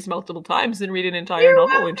this series multiple times and read an entire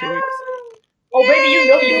novel in 2 weeks. Oh, baby, you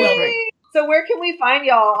know you will. Yay. So where can we find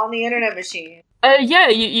y'all on the internet machine? Yeah,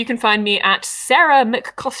 you can find me at Sarah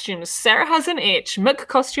McCostumes. Sarah has an H.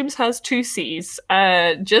 McCostumes has 2 C's.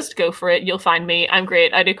 Just go for it. You'll find me. I'm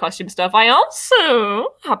great. I do costume stuff. I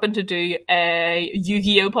also happen to do a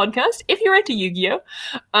Yu-Gi-Oh podcast. If you're into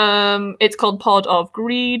Yu-Gi-Oh, it's called Pod of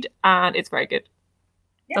Greed, and it's very good.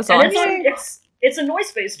 Yeah, That's all. and it's a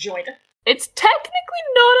Noisepace joint. It's technically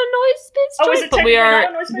not a Noisepace Oh, joint, is it but we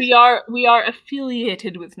technically not a Noisepace we are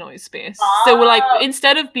affiliated with Noisepace. So we're like,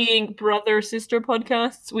 instead of being brother sister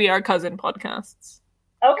podcasts, we are cousin podcasts.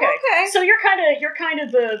 Okay. Okay. So you're kind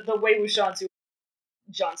of the Wei Wuxian to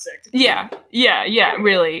John Sick. Yeah,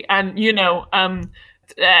 really. And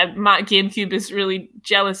Matt GameCube is really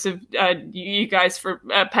jealous of you guys for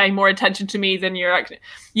paying more attention to me than you're actually.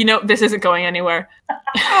 This isn't going anywhere.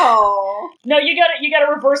 Oh. No, you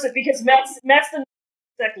gotta reverse it because Matt's the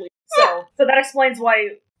Sick lead. So that explains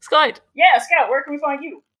why. Scout. Yeah, Scout, where can we find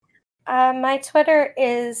you? My Twitter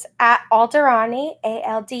is at Alderani,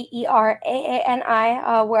 ALDERAANI,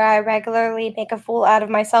 where I regularly make a fool out of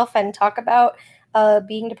myself and talk about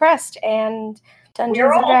being depressed and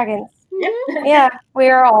Dungeons and Dragons. Yeah, we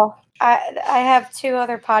are all. I have 2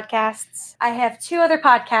 other podcasts.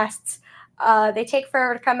 They take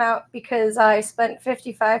forever to come out because I spent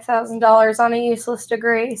 $55,000 on a useless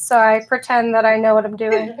degree, so I pretend that I know what I'm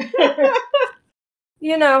doing.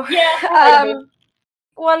 Yeah.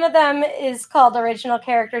 One of them is called Original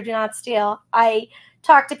Character Do Not Steal. I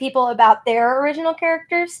talk to people about their original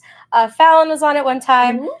characters. Fallon was on it one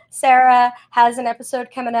time. Mm-hmm. Sarah has an episode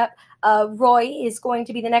coming up. Roy is going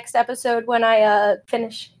to be the next episode when I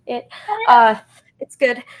finish it. Oh, yeah. It's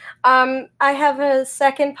good. I have a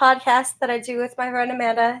second podcast that I do with my friend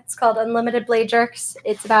Amanda. It's called Unlimited Blade Jerks.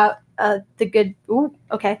 It's about the good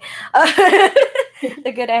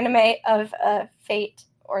anime of Fate,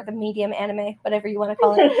 or the medium anime, whatever you want to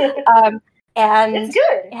call it. And it's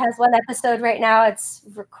good. It has one episode right now.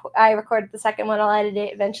 I recorded the second one. I'll edit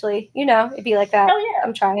it eventually. It'd be like that. Hell yeah.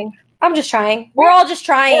 I'm just trying. We're all just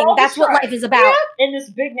trying. That's what life is about. Yeah, in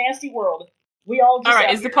this big nasty world. We all just All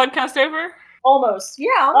right, is the podcast over? Almost.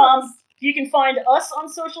 Yeah, almost. You can find us on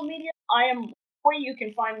social media. I am Roy. You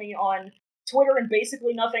can find me on Twitter and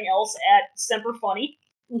basically nothing else at Semper Funny.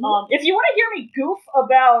 Mm-hmm. If you want to hear me goof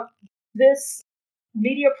about this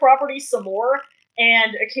media property some more,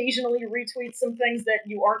 and occasionally retweet some things that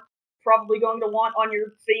you aren't probably going to want on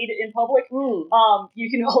your feed in public, you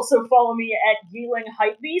can also follow me at Yeeling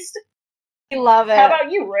Hypebeast. I love it. How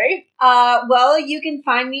about you, Ray? Well, you can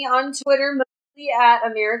find me on Twitter mostly at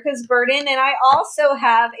America's Burden, and I also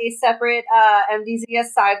have a separate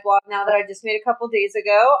MDZS side blog now that I just made a couple days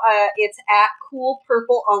ago. It's at Cool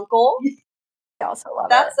Purple Uncle. I also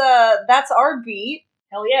love it. That's our beat.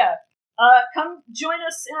 Hell yeah. Come join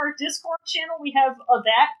us in our Discord channel. We have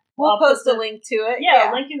that. We'll post a link to it.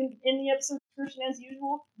 Yeah, link in the episode description as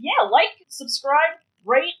usual. Yeah, subscribe,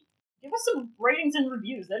 rate, give us some ratings and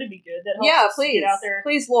reviews. That'd be good. That helps us please. Get out there.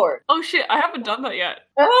 Please, Lord. Oh shit, I haven't done that yet.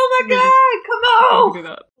 Oh my god, come on! Do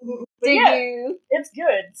that. But yeah, it's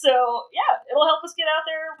good. So yeah, it'll help us get out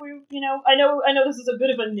there. I know this is a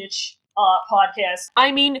bit of a niche podcast.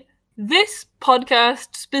 I mean, this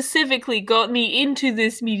podcast specifically got me into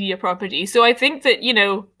this media property, so I think that,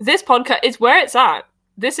 this podcast is where it's at.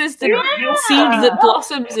 This is the seed that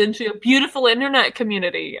blossoms into a beautiful internet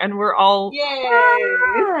community, and we're all...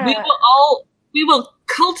 Yay! We will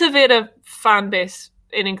cultivate a fan base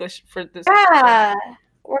in English for this. Yeah,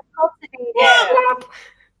 we're cultivating. Yeah.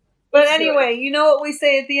 But anyway, you know what we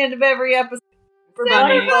say at the end of every episode?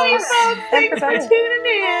 Everybody. Thanks for tuning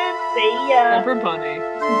in. See ya. Everybody.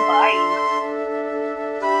 Bye.